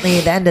apparently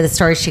at the end of the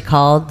story, she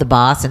called the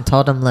boss and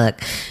told him,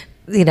 look,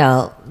 they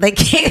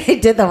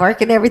did the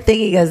work and everything.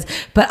 He goes,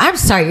 but I'm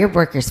sorry, your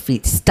worker's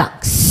feet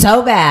stunk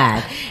so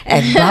bad.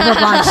 And blah, blah,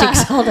 blah. And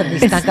she told him he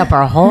stunk up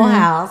her whole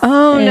house.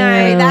 Oh, Ew.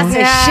 nice. That's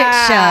Yeah.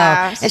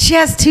 a shit show. And she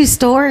has 2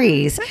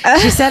 stories.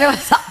 She said it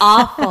was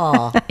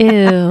awful.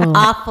 Ew.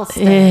 Awful stuff.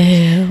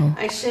 Ew.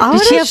 I should,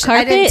 Did she have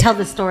I didn't carpet? tell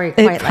the story It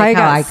quite probably like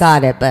how got I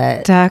got it,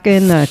 but Stuck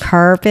in the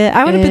carpet.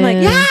 I would have been like,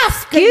 Ew.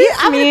 yes, Excuse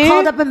I would me? have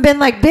called up and been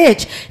like,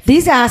 bitch,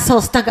 these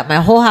assholes stunk up my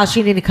whole house.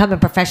 You need to come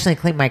and professionally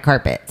clean my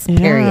carpets.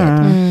 Period.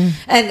 Yeah.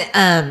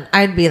 And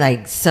I'd be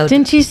like, so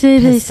Didn't you say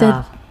they pissed said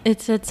off.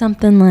 it said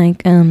something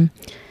like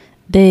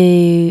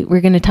they were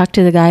going to talk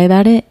to the guy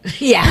about it.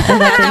 Yeah,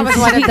 that was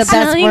one of the best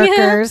Smelling it.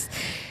 workers.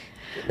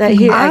 That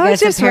he, I would guess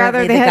just rather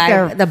apparently they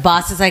had their- the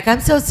boss is like, I'm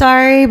so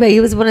sorry, but he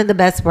was one of the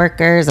best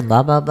workers, and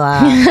blah blah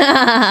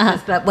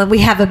blah. But when we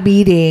have a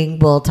meeting,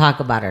 we'll talk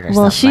about it or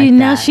Well, something.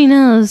 now she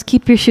knows.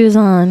 Keep your shoes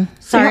on.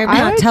 Sorry, I'm I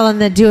not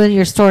would- doing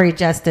your story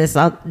justice.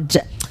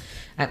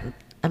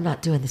 I'm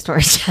not doing the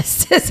story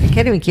justice. I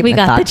can't even keep We my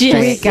got the thoughts gist.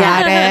 straight. We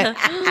got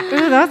it.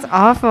 Ooh, that's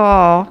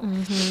awful.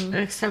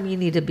 Next time you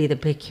need to be the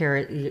big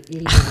carrot. You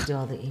need to do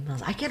all the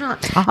emails. I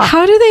cannot talk.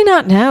 How do they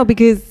not know?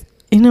 Because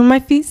my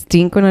feet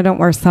stink when I don't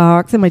wear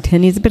socks and my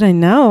tennies, but I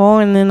know,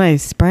 and then I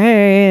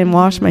spray and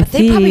wash my But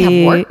feet. they probably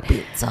have work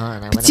boots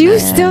on. But you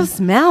still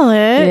smell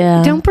it.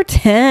 Yeah. Don't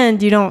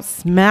pretend you don't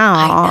smell.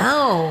 I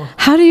know.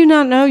 How do you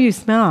not know you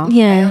smell?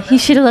 Yeah, he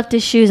should have left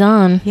his shoes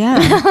on. Yeah,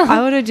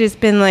 I would have just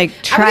been like, I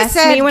would've trust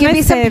said, me when give I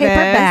me some say paper this.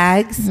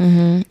 bags.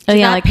 Oh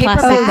yeah, not like paper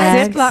plastic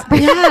bags. bags.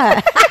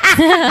 Ziploc.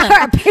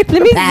 Or a paper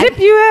Let me bag. zip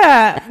you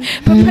up.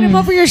 But put them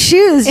over your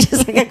shoes,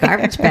 just like a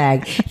garbage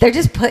bag. They're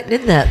just putting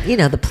in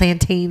the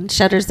plantain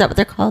shutters. Is that what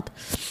they're called?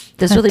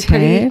 Those really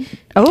pretty.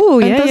 Oh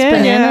Aren't yeah, those yeah,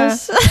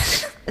 bananas?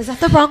 Is that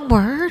the wrong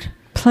word?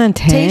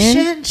 Plantain.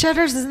 Plantation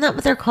shutters? Isn't that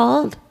what they're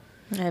called?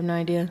 I have no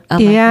idea. Oh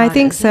my Yeah, I God,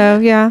 think isn't so.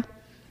 Yeah.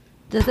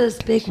 They're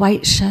those big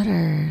white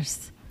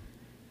shutters.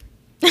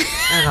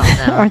 I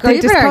don't know. Aren't Girl, they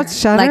you just better, called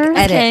shutters?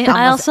 edit Okay,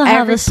 I almost also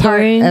have every a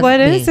story. part of What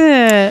me. is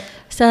it?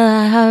 So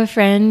I have a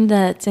friend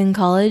that's in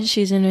college.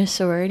 She's in a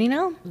sorority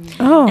now.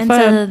 Oh, and fun.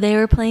 so they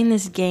were playing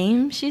this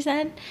game, she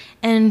said.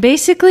 And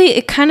basically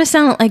it kind of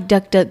sounded like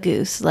Duck Duck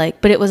Goose,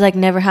 but it was like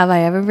Never Have I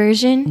Ever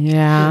version.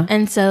 Yeah.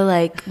 And so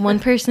like one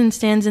person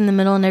stands in the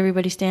middle and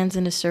everybody stands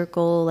in a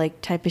circle,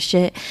 like type of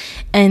shit.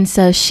 And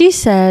so she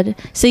said,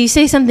 so you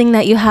say something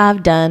that you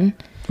have done,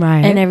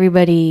 Right. and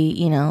everybody,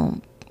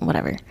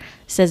 whatever,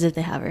 says if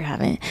they have or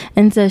haven't.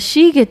 And so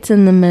she gets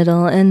in the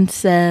middle and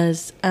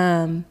says,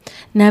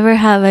 never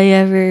have I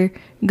ever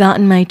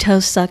gotten my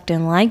toes sucked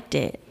and liked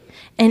it.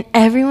 And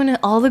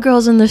all the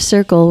girls in the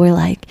circle were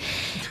like,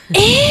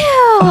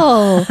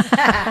 ew.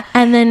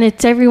 And then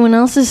it's everyone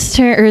else's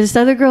turn, or this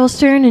other girl's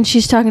turn, and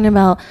she's talking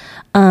about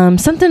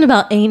something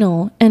about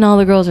anal. And all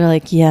the girls are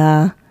like,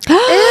 yeah.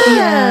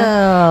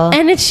 Yeah.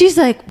 And she's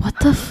like, what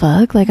the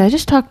fuck? Like, I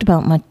just talked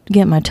about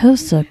getting my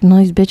toes sucked, and all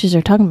these bitches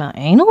are talking about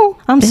anal?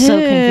 I'm so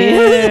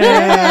confused.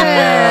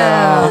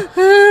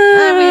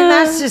 I mean,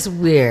 that's just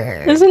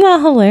weird. Isn't that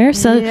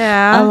hilarious? So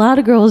Yeah. a lot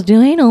of girls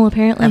do anal,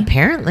 apparently.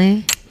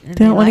 Apparently. And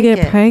They don't want to like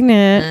get it.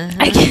 pregnant.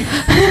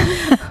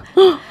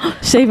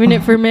 Saving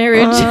it for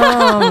marriage.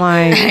 Oh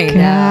my know.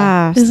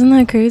 gosh. Isn't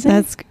that crazy?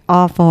 That's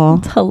awful.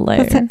 It's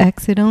hilarious. That's an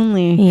exit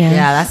only. Yeah,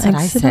 Yeah, that's what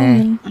I exit say.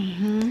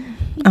 only.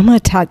 I'm going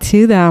to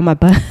tattoo that on my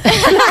butt.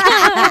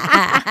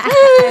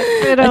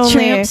 Exit A only.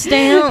 tramp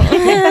stamp.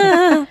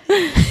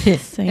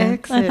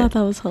 Stamp. I Exit. thought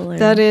that was hilarious.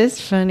 That is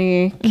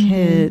funny.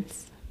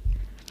 Kids.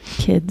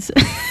 Kids.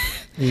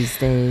 These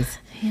days.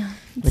 Yeah.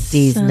 With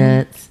these So,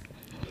 nuts.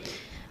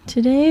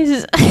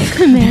 Today's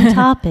main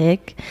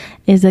topic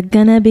is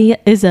gonna be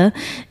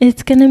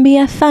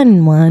a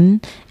fun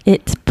one.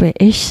 It's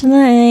British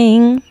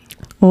slang.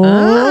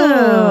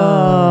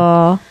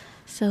 Oh.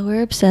 So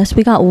we're obsessed.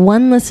 We got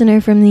one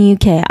listener from the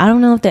UK. I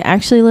don't know if they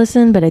actually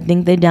listened, but I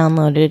think they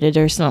downloaded it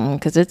or something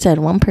because it said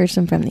one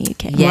person from the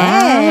UK.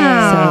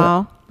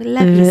 Wow. We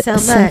love you so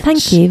much. So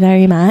thank you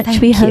very much.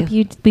 Thank we you. hope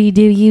we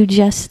do you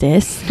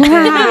justice.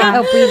 I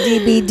hope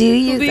we do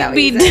you. We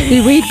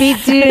We'd be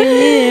doing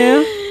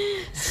you.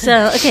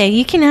 So, okay,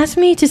 you can ask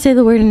me to say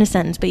the word in a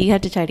sentence, but you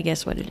have to try to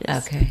guess what it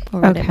is. Okay.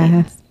 Or what it Okay.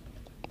 means.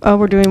 Oh,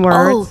 we're doing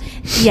words. Oh,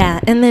 yeah.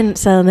 And then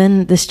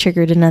this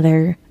triggered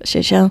another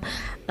shit show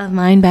of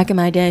mine back in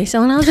my day.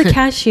 So when I was a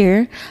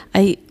cashier,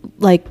 I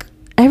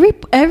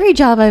every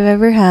job I've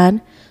ever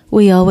had,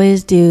 I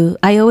always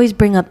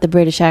bring up the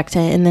British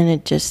accent, and then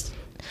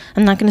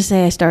I'm not going to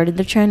say I started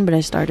the trend, but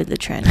I started the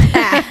trend.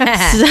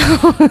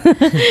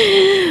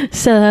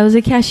 So I was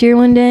a cashier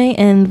one day,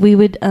 and we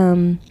would,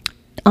 on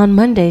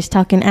Mondays,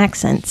 talk in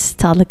accents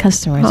to all the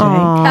customers, right?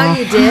 Aw. Oh,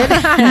 you did?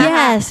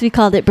 Yes, we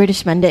called it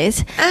British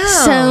Mondays. Oh.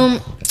 So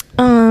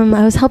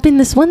I was helping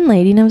this one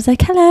lady, and I was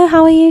like, hello,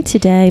 how are you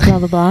today? Blah,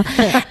 blah, blah.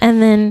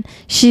 And then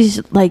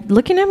she's like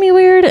looking at me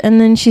weird, and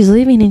then she's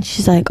leaving, and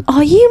she's like,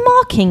 are you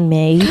mocking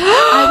me? I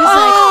was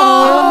like,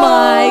 oh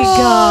my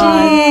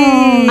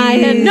God. I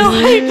had no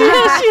idea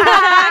she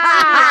had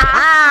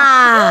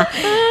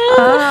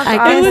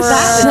it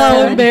was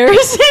so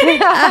embarrassing.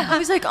 I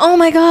was like, oh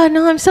my God,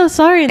 no, I'm so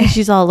sorry. And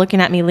she's all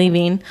looking at me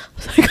leaving. I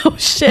was like, oh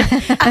shit,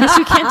 I guess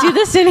we can't do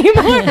this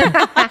anymore.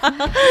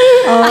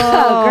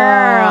 Oh,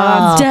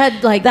 girl.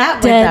 Dead, like That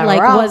went dead, the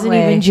like wrong wasn't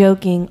way. even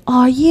joking.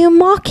 Are you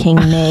mocking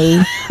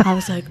me? I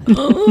was like, I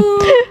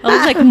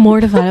was like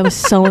mortified. I was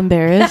so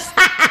embarrassed.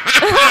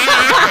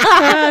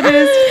 That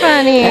is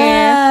funny.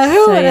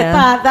 Who So, would have yeah.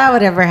 thought that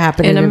would ever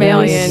happen In a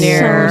million million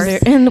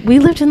years. And we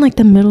lived in like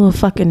the middle of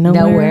fucking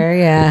nowhere. Nowhere,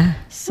 yeah.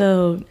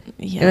 So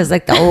yeah. It was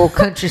like the old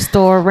country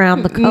store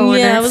around the corner.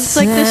 Yeah, it was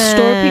like the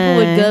store people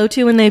would go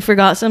to when they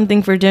forgot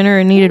something for dinner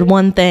and needed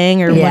one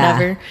thing or Yeah.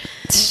 whatever.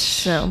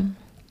 So,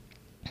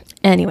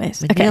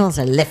 anyways, My okay. nails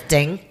are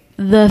lifting.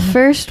 The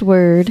first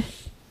word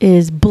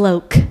is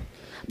bloke.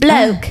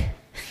 Bloke.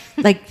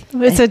 Like,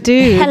 It's a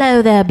dude.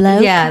 Hello there,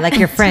 bloke. yeah, like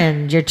your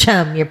friend, your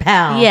chum, your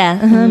pal. Yeah,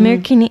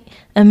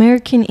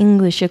 American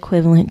English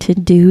equivalent to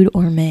dude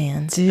or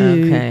man.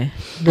 Dude. Okay.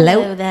 Hello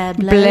Bloke. there,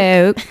 bloke.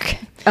 Bloke.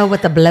 Oh,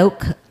 with the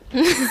bloke.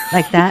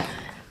 Like that?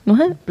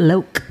 What?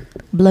 Bloke.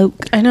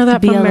 Bloke. I know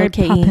that from Mary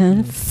B-L-O-K-E.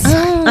 Poppins.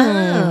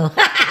 Oh.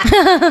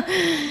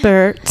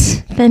 Bert.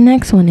 The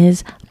next one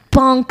is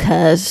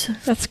bonkers.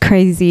 That's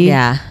crazy.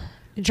 Yeah.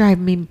 You drive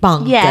me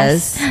bonkers.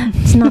 Yes.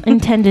 It's not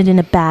intended in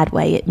a bad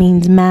way. It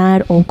means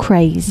mad or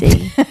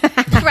crazy.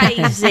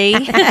 Crazy.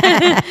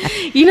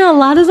 You know, a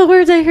lot of the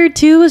words I heard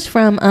too was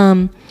from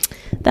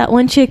that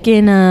one chick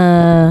in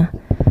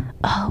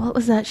what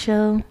was that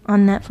show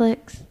on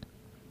Netflix?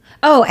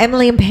 Oh,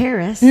 Emily in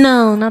Paris.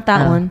 No, not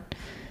that Oh. one.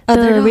 Oh,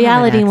 they don't The have an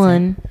reality accent.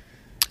 one.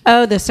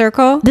 Oh, The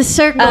Circle? The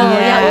Circle.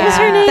 Yeah. What was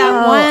her name?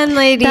 That one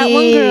lady. That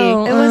one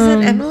girl. It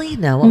wasn't Emily?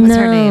 No. What was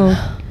her name?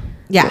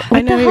 Yeah.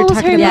 I know the who you're hell was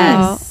talking her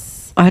about.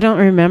 Yes. I don't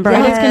remember. That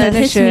I was didn't gonna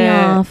Piss finish me it.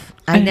 off.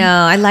 I know.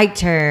 I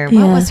liked her.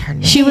 Yeah. What was her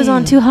name? She was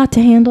on Too Hot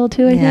to Handle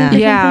too, I Yeah.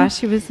 think. Yeah,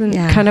 she was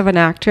Yeah. kind of an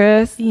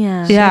actress.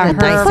 Yeah. Yeah, had a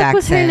her- nice What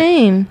was her accent.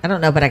 name? I don't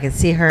know, but I can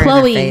see her in her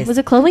Chloe. face. Was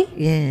it Chloe?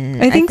 Yeah.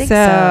 I think so.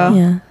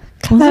 Yeah.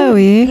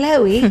 Chloe.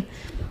 Chloe.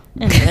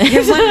 Anyway.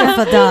 You're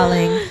wonderful,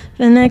 darling.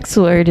 The next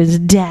word is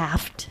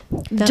daft.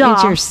 That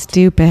means you're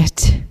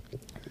stupid.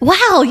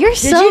 Wow, you're Did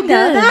so you good.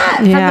 know that?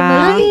 Yeah.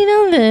 How From do the you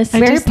movie? know this? I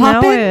Mary just know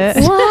Poppins?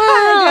 it. Wow.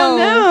 I don't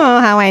know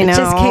how I know. It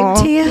just came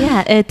to you?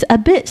 Yeah, it's a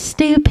bit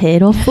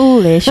stupid or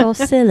foolish or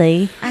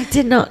silly. I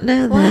did not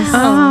know this.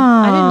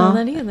 I didn't know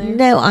that either.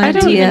 No I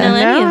idea. don't even know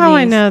any know of how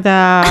I these. know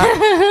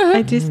that.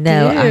 I just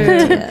No do.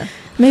 idea.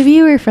 Maybe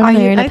you were from I-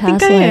 there in a I think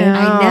past I life. am.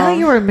 I know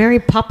you were Mary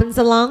Poppins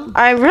along.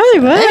 I really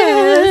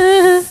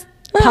was.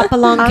 Pop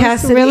along I'm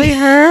Cassidy. really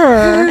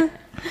her.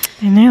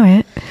 I knew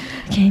it.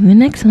 Okay, the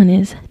next one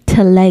is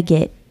to leg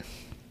it.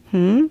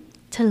 Hmm?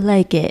 To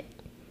leg it.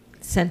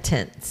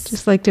 Sentence.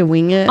 Just like to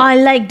wing it. I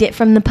legged it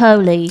from the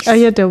police. Oh,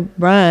 you had to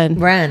run.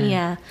 Run.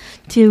 Yeah.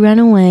 To run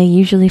away,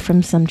 usually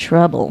from some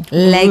trouble.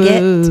 Leg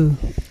it. Ooh.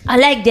 I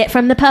legged it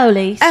from the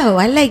police. Oh,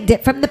 I legged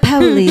it from the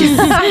police.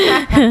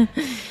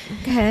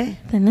 Okay.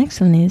 The next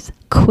one is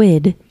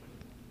quid.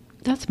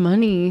 That's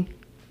money,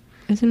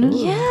 isn't it?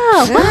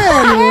 Yeah. Good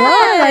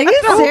Lord, are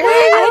you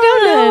serious? I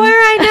don't know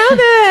where I know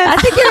I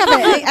this. think you have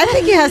I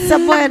think you have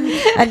someone,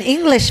 an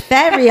English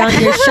fairy on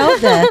your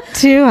shoulder,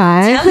 Do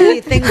I? telling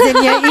you things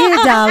in your ear,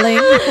 darling.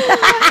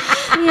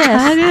 I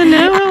Yes. didn't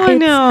know how I It's,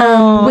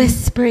 know.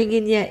 Whispering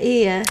in your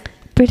ear.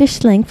 British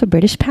slang for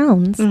British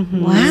pounds.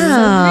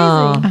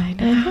 Wow. I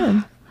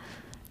know.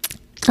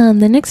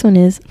 The next one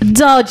is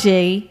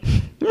dodgy.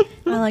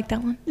 I like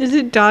that one. Is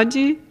it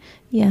dodgy?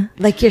 Yeah.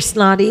 Like you're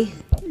snotty.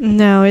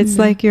 No, it's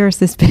like you're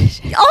suspicious.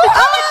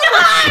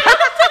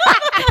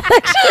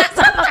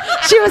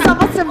 She was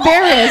almost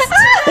embarrassed.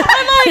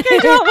 I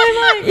dropped my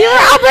mic. You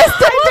were almost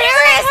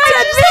embarrassed to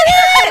admit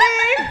it.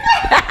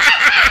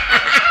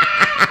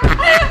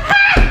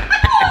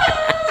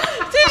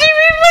 Did you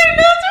read my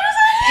notes?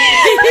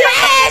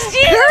 Yes,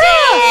 you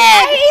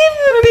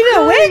I've been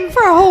awake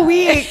for a whole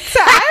week. So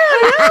I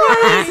don't know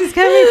where this is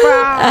coming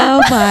from.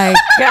 Oh my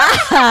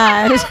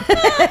gosh.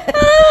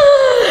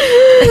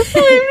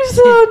 I'm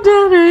so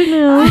done right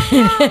now.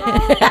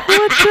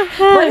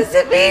 What does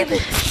it mean?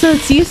 So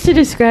it's used to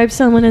describe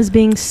someone as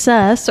being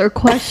sus or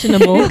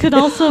questionable. Could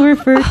also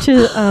refer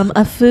to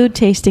a food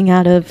tasting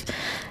out of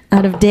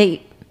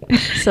date.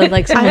 So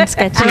like someone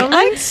sketchy.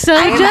 I'm so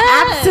I am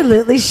done.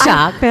 absolutely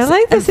shocked. I feel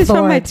like this and is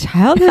from my bored.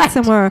 childhood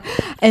somewhere.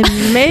 And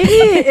maybe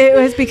it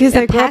was because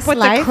I grew up past with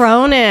life? the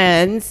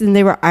Cronins and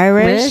they were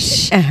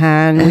Irish.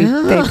 And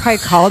they probably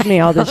called me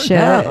all this shit.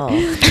 No.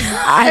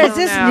 I Is don't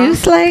this know. new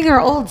slang or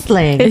old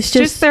slang? It's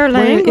just their It's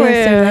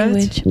their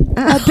language.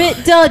 A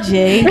bit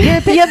dodgy. You're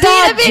a bit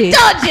dodgy.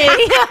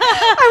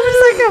 I was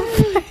like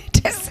afraid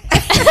to say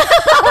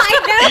I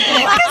know.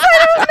 because I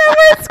don't know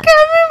where it's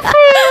coming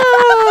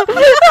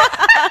from.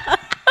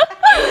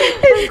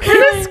 It's kind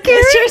of scary.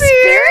 It's your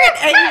spirit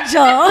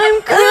angel.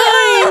 I'm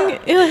crying.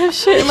 I have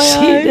shit in my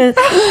eyes.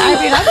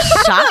 I mean, I'm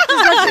shocked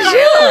as much as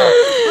you are.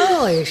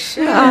 Holy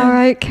shit. All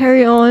right,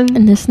 carry on.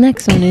 And this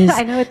next one is.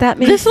 I know what that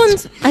means. This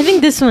one's. I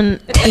think this one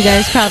you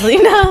guys probably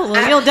know.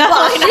 Well, you'll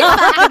definitely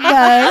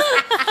know.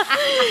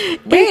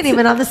 We ain't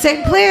even on the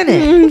same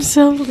planet. I'm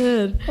so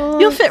good.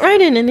 You'll fit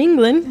right in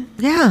England.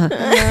 Yeah.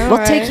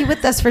 We'll take you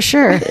with us for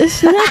sure.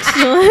 This next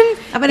one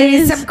I'm going to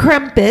need some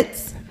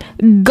crumpets.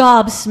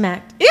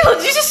 gobsmacked. Ew,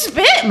 did you just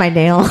spit? My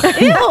nail.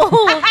 Ew.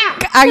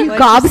 Are you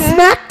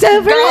gobsmacked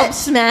over it?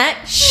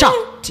 Gobsmacked.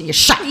 Shocked. You're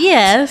shocked.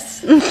 Yes.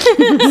 So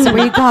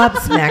were you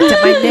gobsmacked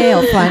at my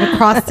nail flying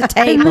across the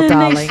table, And then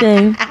darling? they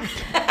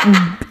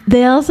say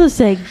They also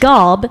say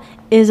gob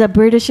is a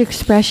British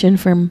expression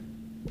for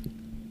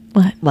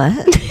what?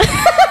 What?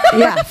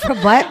 Yeah, from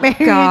what, Mary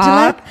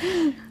God.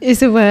 Angela?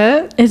 Is it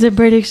what? Is a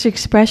British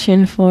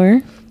expression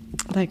for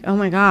Like, oh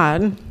my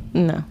God.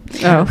 no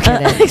Oh.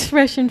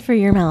 expression for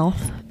your mouth.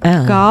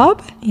 Oh.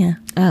 Gob? Yeah.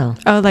 Oh.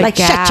 Oh, like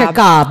shut your gab.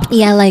 gob.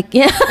 Yeah, like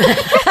yeah.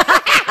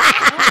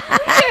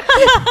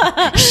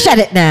 Shut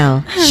it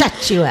now.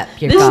 Shut you up,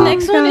 your This gob.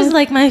 next one is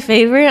like my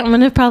favorite. I'm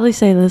gonna probably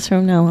say this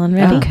from now on.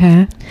 Ready?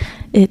 Okay.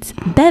 It's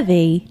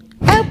bevy.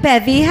 Oh,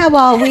 Bevy, how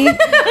are we?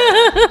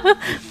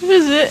 What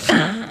is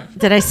it?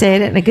 Did I say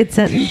it in a good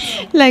sentence?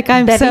 Like,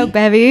 I'm so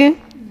bevy.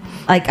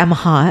 Like I'm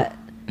hot.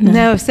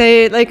 No,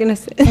 say it like in a.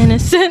 In a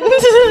sentence.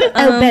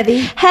 Oh, bevy.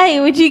 Hey,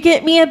 would you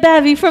get me a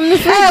bevy from the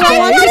fridge? I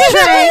want to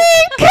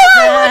drink.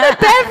 a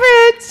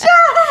beverage.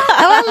 Oh,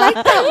 I like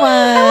that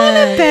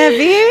one.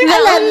 Bevy.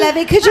 Hello,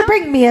 Levy. Could you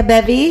bring me a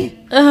bevy?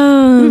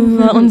 Oh,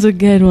 that one's a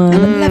good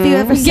one. Love you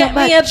ever so Get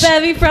much. me a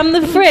bevy from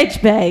the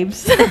fridge,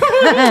 babes.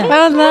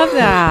 I love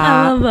that.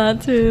 I love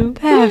that too.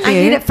 Bevy. I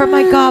need it for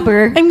my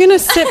gobber. I'm gonna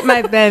sip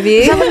my bevy.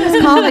 Is that what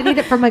it's called? I need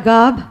it for my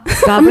gob.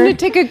 I'm Gobber. gonna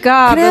take a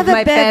gob Can I of have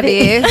my a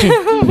bevy?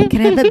 bevy.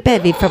 Can I have a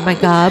bevy from my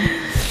gob?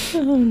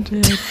 Oh,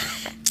 dude.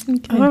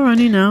 Oh,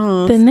 runny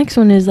nose. The next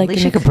one is like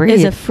least you could is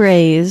breathe. a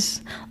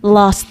phrase.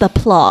 Lost the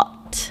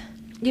plot.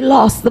 You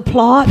lost the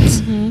plot.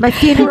 My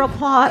funeral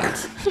plot.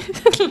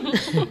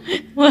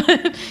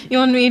 What? You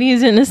want me to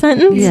use it in a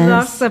sentence? Yes.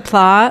 Lost the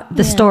plot.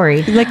 The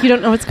story. Like you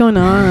don't know what's going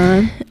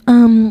on.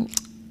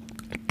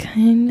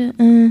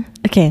 Kinda.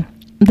 Okay.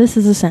 This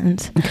is a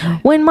sentence.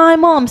 When my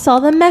mom saw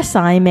the mess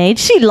I made,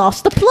 she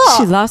lost the plot.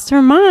 She lost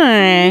her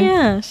mind.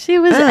 Yeah, she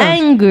was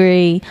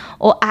angry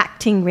or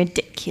acting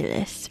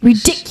ridiculous.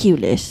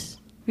 Ridiculous.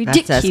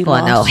 That's us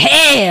Ridiculous. going, oh,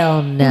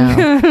 hell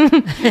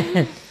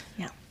no.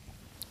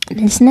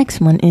 This next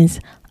one is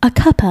a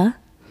cuppa.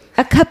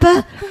 A cup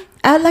of,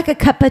 I like a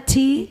cup of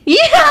tea.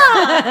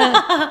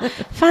 Yeah.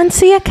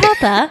 Fancy a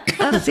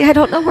cuppa? See, I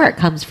don't know where it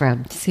comes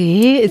from.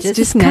 See, it's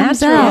just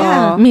Comes natural.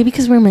 out. Maybe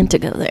because we're meant to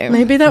go there.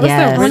 Maybe that was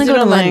Yes. the I wanna go to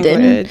original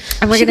London. language.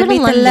 And we're Should going to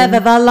go meet to the love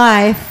London. of our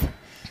life.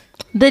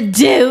 The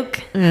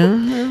Duke.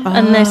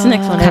 And this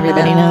next one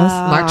everybody knows.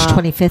 March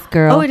 25th,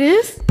 girl. Oh, it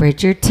is?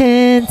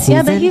 Bridgerton, season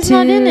Yeah, but he's 2.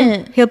 not in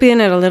it. He'll be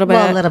in it a little bit.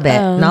 Well, a little bit.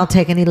 Oh. And I'll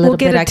take any little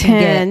get bit a I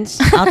can tinge.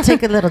 get. I'll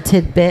take a little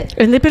tidbit.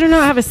 And they better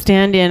not have a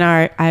stand-in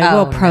or I Oh,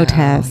 will no.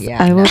 protest. Yeah,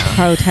 I will no. It has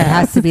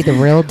protest. to be the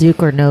real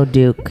Duke or no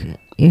Duke.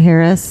 You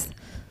hear us?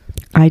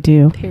 I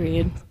do.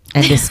 Period.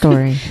 End of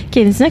story.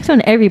 Okay, this next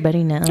one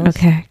everybody knows.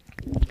 Okay.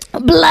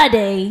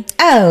 Bloody.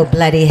 Oh,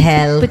 bloody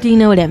hell. But do you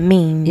know what it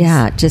means?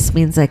 Yeah, it just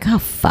means like, oh,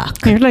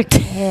 fuck. You're like,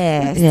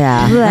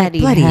 Yeah.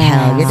 Bloody Bloody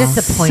hell. You're hell.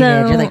 disappointed.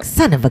 So- You're like,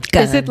 son of a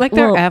gun. is it like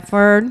their Well- F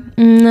word?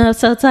 No,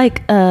 so it's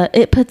like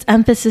it puts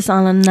emphasis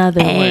on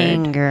another word.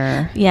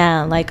 Anger.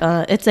 Yeah, like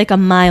it's like a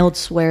mild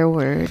swear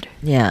word.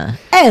 Yeah.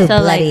 Oh, So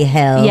bloody like,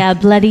 hell. Yeah,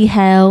 bloody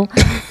hell.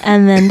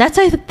 And then that's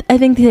I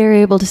think they were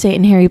able to say it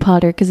in Harry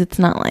Potter because it's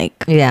not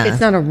like Yeah.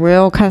 It's not a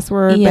real cuss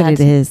word, Yeah, but it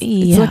it's- is.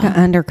 It's like yeah.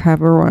 an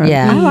undercover one.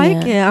 Yeah. I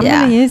like it. I'm Yeah.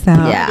 going to use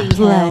that. Yeah.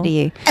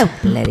 Bloody. Oh,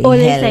 bloody or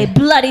they hell. say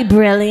bloody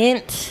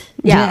brilliant.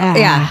 yeah.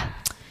 Yeah.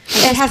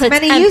 It has Puts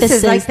many uses,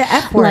 emphasis, like the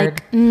F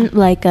word.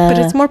 But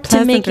it's more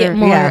to make it pleasanter.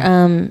 more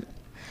Yeah.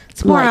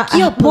 It's more, like,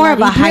 you're more of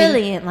a bloody high,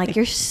 brilliant. Like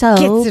you're so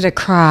Gets it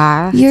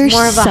across. you're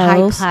more of a so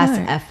high class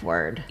smart. F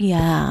word.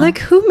 Yeah. Like,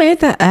 who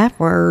made the F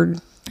word?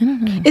 I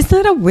don't know. Is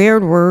that a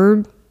weird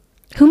word?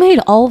 Who made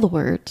all the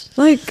words?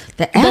 Like,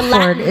 The F word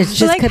Latin. is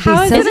just Like, could how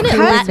be is so it a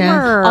crude cuss now.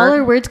 word? All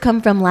our words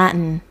come from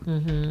Latin.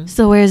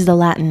 So where's the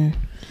Latin?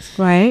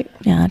 right?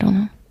 Yeah, I don't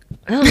know.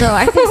 I don't know.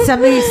 I think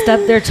somebody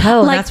stubbed their toe,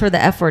 and Like- that's where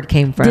the F word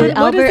came from. Did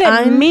What does Albert it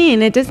Einstein-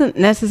 mean? It doesn't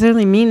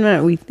necessarily mean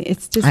what we.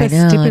 It's just I a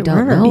know. stupid I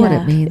don't word. know what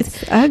Yeah. it means.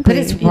 It's ugly. But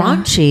it's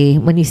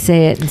raunchy when you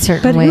say it in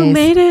certain But ways. who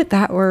made it?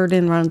 That word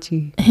in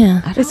raunchy.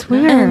 Yeah. It's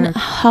weird. And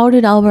how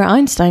did Albert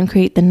Einstein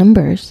create the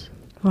numbers?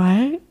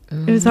 What?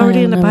 It was already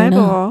I in the don't really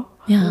Bible. know.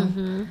 Yeah.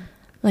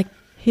 Like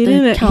He the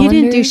didn't. He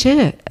didn't do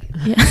calendar? shit.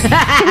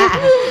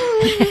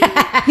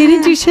 He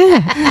didn't do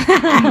shit.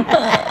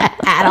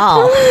 at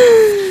all.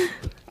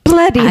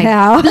 Bloody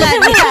hell.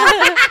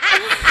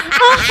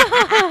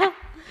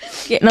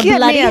 getting a Get me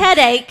bloody a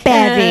headache.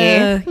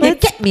 bevy. Yeah,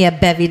 get me a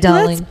bevy, Let's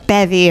darling.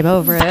 bevy him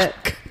over it.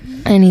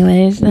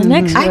 Anyways, the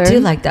next word. I do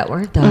like that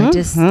word though.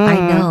 I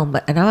know,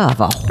 but and I have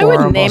a horrible I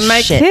wouldn't name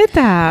my shit. kid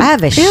that. I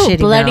have a shitty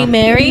Bloody mouth.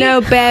 Mary.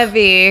 No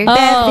bevy.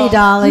 Bevy,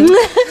 darling.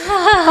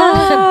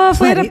 Oh,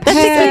 what a Bloody- That's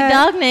a cute pet.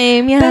 dog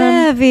name. Yeah.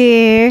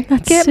 Bevy.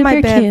 That's Get my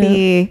super cute.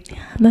 bevy.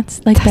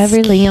 That's like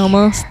Beverly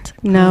almost.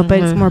 No, but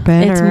it's more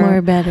better. It's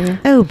more better.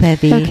 Oh,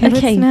 bevy. Okay. What's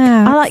Okay.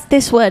 next? I like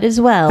this word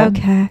as well.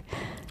 Okay.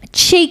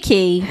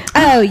 Cheeky.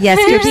 Oh, yes,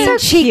 you're being so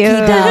cheeky, cute.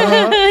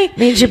 darling.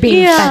 Means you're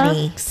being Yeah.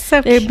 funny.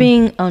 So They're cute.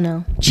 being. Oh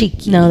no.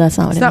 Cheeky. No, that's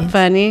not what It's it not means.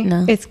 funny.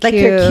 No. It's cute. Like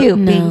you're cute,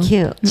 No. being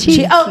cute.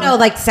 Cheeky. Oh, no,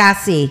 like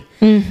sassy.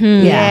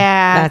 Mm-hmm.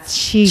 Yeah, that's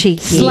cheeky.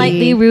 cheeky.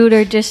 Slightly rude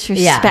or Yeah.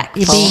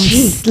 disrespectful. You're being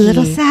Cheeky.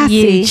 little You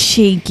sassy.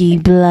 cheeky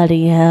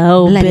bloody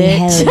hell, Bloody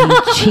bitch. hell,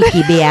 you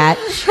cheeky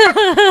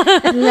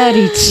bitch.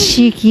 Bloody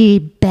cheeky,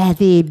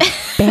 bevy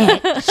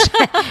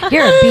bitch.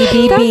 You're a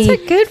BBB.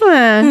 That's a good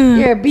one.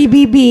 You're a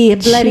BBB, a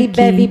bloody Cheeky.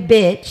 bevy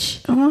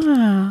bitch.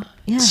 Wow.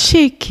 Yeah.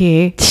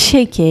 Cheeky.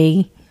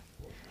 Cheeky.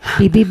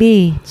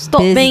 BBB.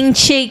 Stop being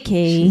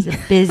cheeky. She's a You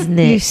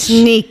business.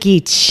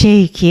 sneaky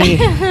cheeky.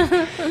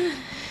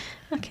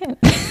 Okay.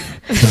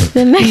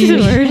 The next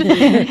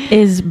word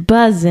is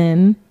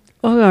buzzing.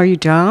 Oh, are you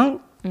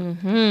drunk? You're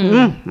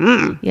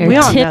We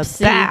all know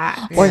tipsy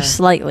that. or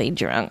slightly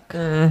drunk.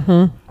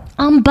 Mm-hmm.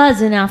 I'm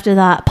buzzing after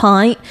that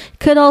pint.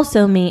 Could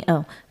also mean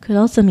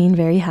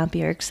very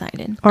happy or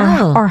excited.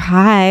 Or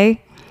high.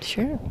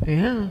 Sure,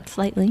 Yeah.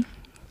 slightly.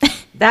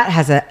 That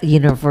has a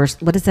universe.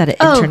 What is that? An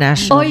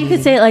international. Or you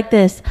could say it like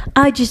this: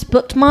 I just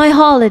booked my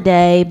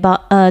holiday,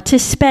 to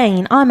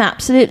Spain. I'm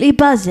absolutely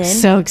buzzing.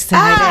 So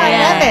excited. I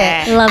love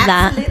it. Love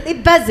that.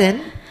 Absolutely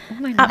buzzing.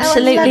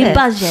 Absolutely love it.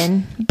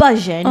 buzzing.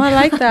 Buzzing. Oh, I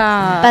like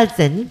that.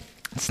 Buzzing.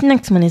 This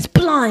next one is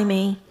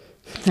blimey.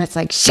 That's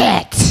like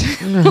shit.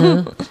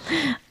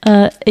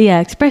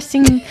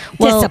 Expressing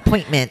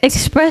Disappointment.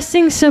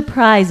 expressing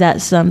surprise at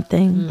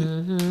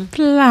something.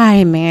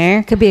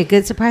 Blimey. Could be a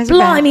good surprise. or bad.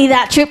 Blimey,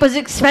 that trip was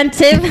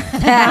expensive.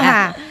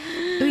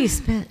 Ooh, you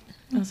spit.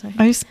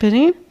 Are you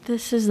spitting?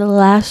 This is the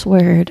last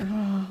word.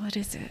 Oh, what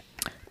is it?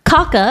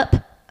 Cock up.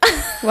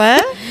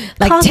 What?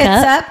 Like Cock tits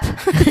up.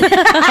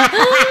 up.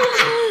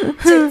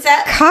 Tits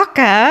up. Cock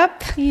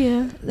up.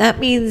 Yeah. That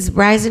means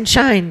rise and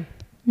shine.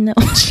 No.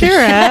 Cheer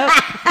up.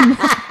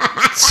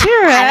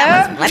 Cheer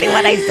up. Funny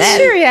what I said.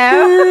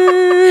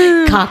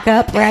 Cheerio. Cock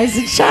up, rise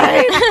and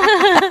shine.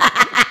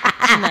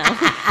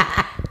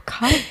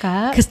 Cock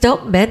up. Because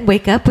don't men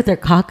wake up with their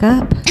cock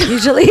up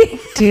usually?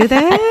 Do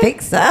they? I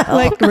think so.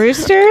 Like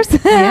roosters?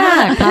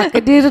 yeah, cock a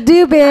doodle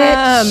doo,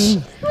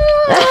 bitch.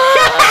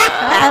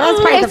 That's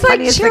probably the It's like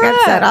funniest cheer thing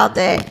I've said up. all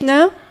day.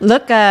 No.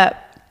 Look up.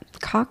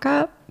 Cock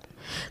up.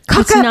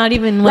 It's not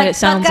even what it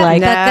sounds buck up,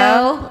 like.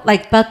 Bucko,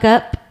 like buck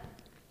up.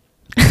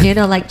 You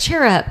know, like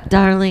cheer up,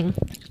 darling.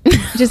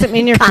 Does it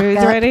mean your Cock food's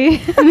up. ready?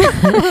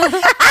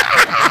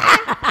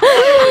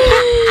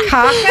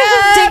 Cock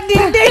up. Ding,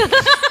 ding, ding.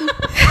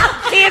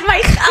 Seeing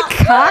myself.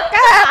 Cock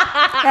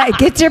up.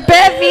 Get your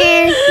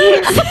bevy.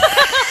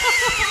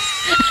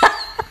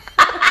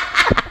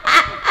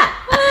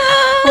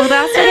 Well,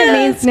 that's what it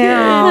means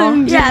now.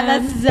 Yeah,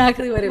 that's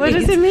exactly what it What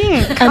means. does it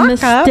mean? A Cock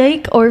up?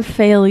 mistake or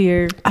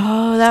failure.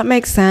 Oh, that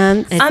makes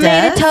sense. It I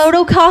made a does?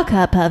 total cock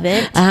up of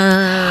it.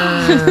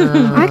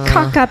 I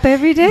cock up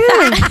every day.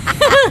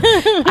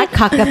 I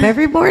cock up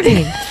every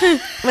morning.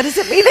 What does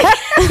it mean?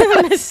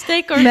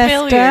 Mistake or Messed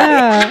failure.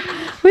 up.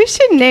 We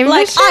should name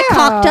Like the show. I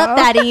cocked up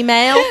that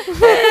email.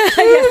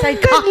 Yes, I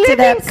cocked it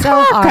up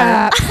so Cock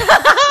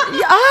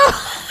hard.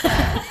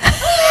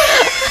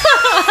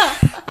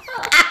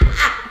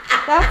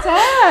 That's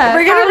it.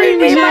 We're gonna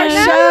rename our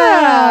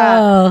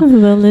show.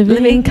 The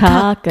living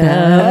cock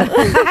up.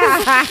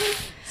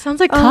 Sounds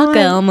like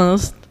coca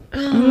almost. I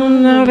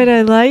don't know, but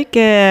I like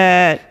it.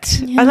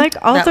 I like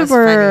all That the was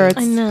funny. words.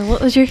 I know. What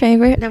was your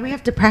favorite? Now we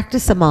have to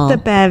practice them all. The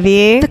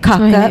bevy The cock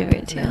My up.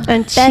 favorite too.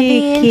 and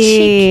Bevy and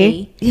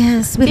cheeky.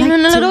 Yes, we Feeling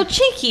like a to. little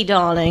cheeky,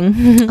 darling.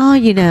 Oh,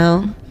 you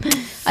know.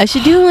 I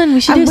should do one.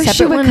 We should I do a wish you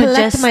separate would one with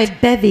collect just my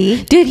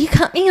bevy. Dude, you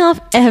cut me off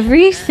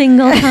every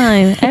single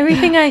time.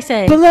 Everything I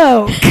say.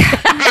 Bloke.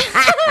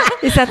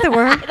 Is that the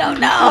word? I don't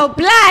know. Oh,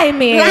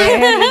 blimey.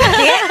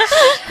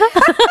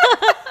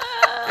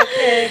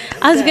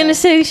 I was gonna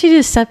say we should do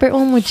a separate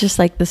one with just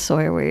like the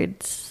swear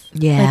words.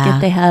 Yeah. Like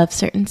if they have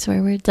certain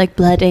swear words, like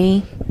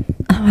bloody.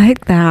 I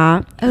like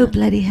that. Oh,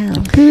 bloody hell.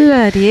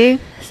 Bloody.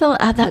 So I'll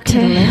add that to the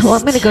Okay. list. Well,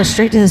 I'm going to go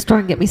straight to the store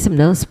and get me some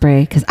nose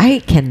spray because I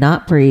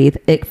cannot breathe.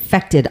 It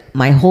affected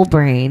my whole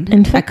brain. I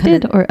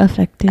Infected couldn't- or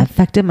affected?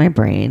 affected my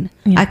brain.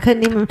 Yeah. I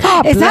couldn't even.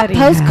 Oh, is that bloody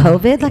post hell.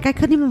 COVID? Like I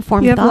couldn't even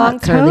form You have long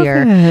thoughts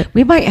earlier. COVID.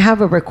 We might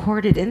have a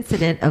recorded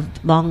incident of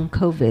long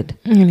COVID.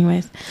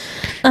 Anyways,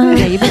 Yeah,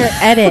 you better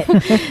edit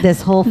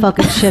this whole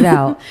fucking shit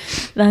out.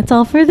 that's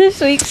all for this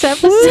week's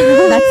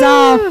episode. That's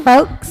all,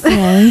 folks.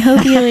 Yeah, we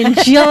hope you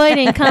enjoyed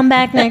and come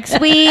back next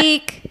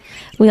week.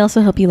 We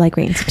also hope you like,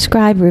 rate, and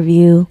subscribe,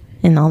 review,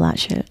 and all that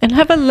shit. And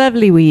have a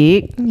lovely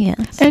week.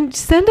 Yes. And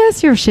send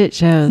us your shit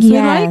shows. We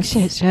like Yes.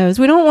 shit shows.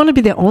 We don't want to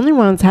be the only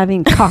ones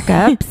having cock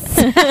ups.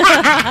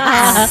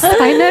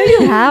 I know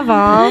you have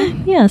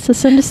them. Yeah, so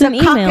send us an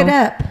Cock email. it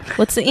up.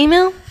 What's the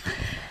email?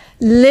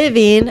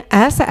 Living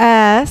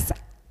SS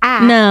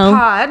at No.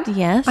 pod.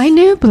 Yes. I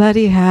knew,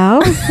 bloody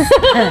hell.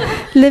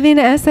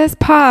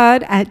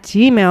 livingSSpod at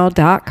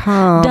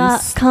gmail.com.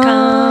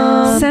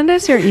 .com. Send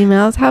us your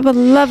emails. Have a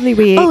lovely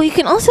week. Oh, you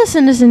can also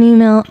send us an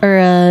email or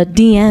a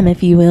DM,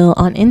 if you will,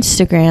 on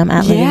Instagram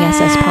at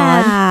LivingSSPod.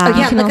 Yeah. Oh, You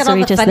yeah, can look at also all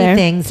the reach us funny there.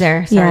 things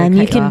there. Sorry, Yeah, and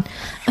to you cut can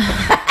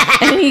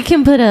off. and you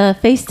can put a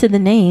face to the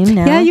name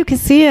now. Yeah, you can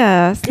see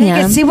us. You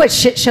Yeah. can see what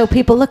shit show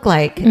people look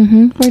like.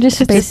 We're just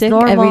Just basic,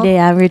 normal. everyday,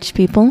 average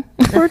people.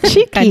 We're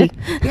cheeky.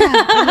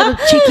 Yeah, a little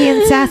cheeky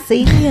and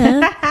sassy.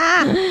 Yeah.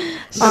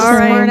 All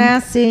right. Smart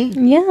assy.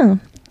 Yeah.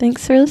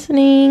 Thanks for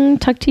listening.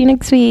 Talk to you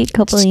next week,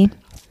 hopefully.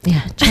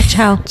 Yeah. Ciao,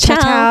 ciao. Ciao,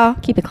 ciao.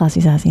 Keep it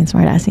classy, sassy, and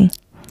smart assy.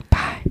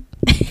 Bye.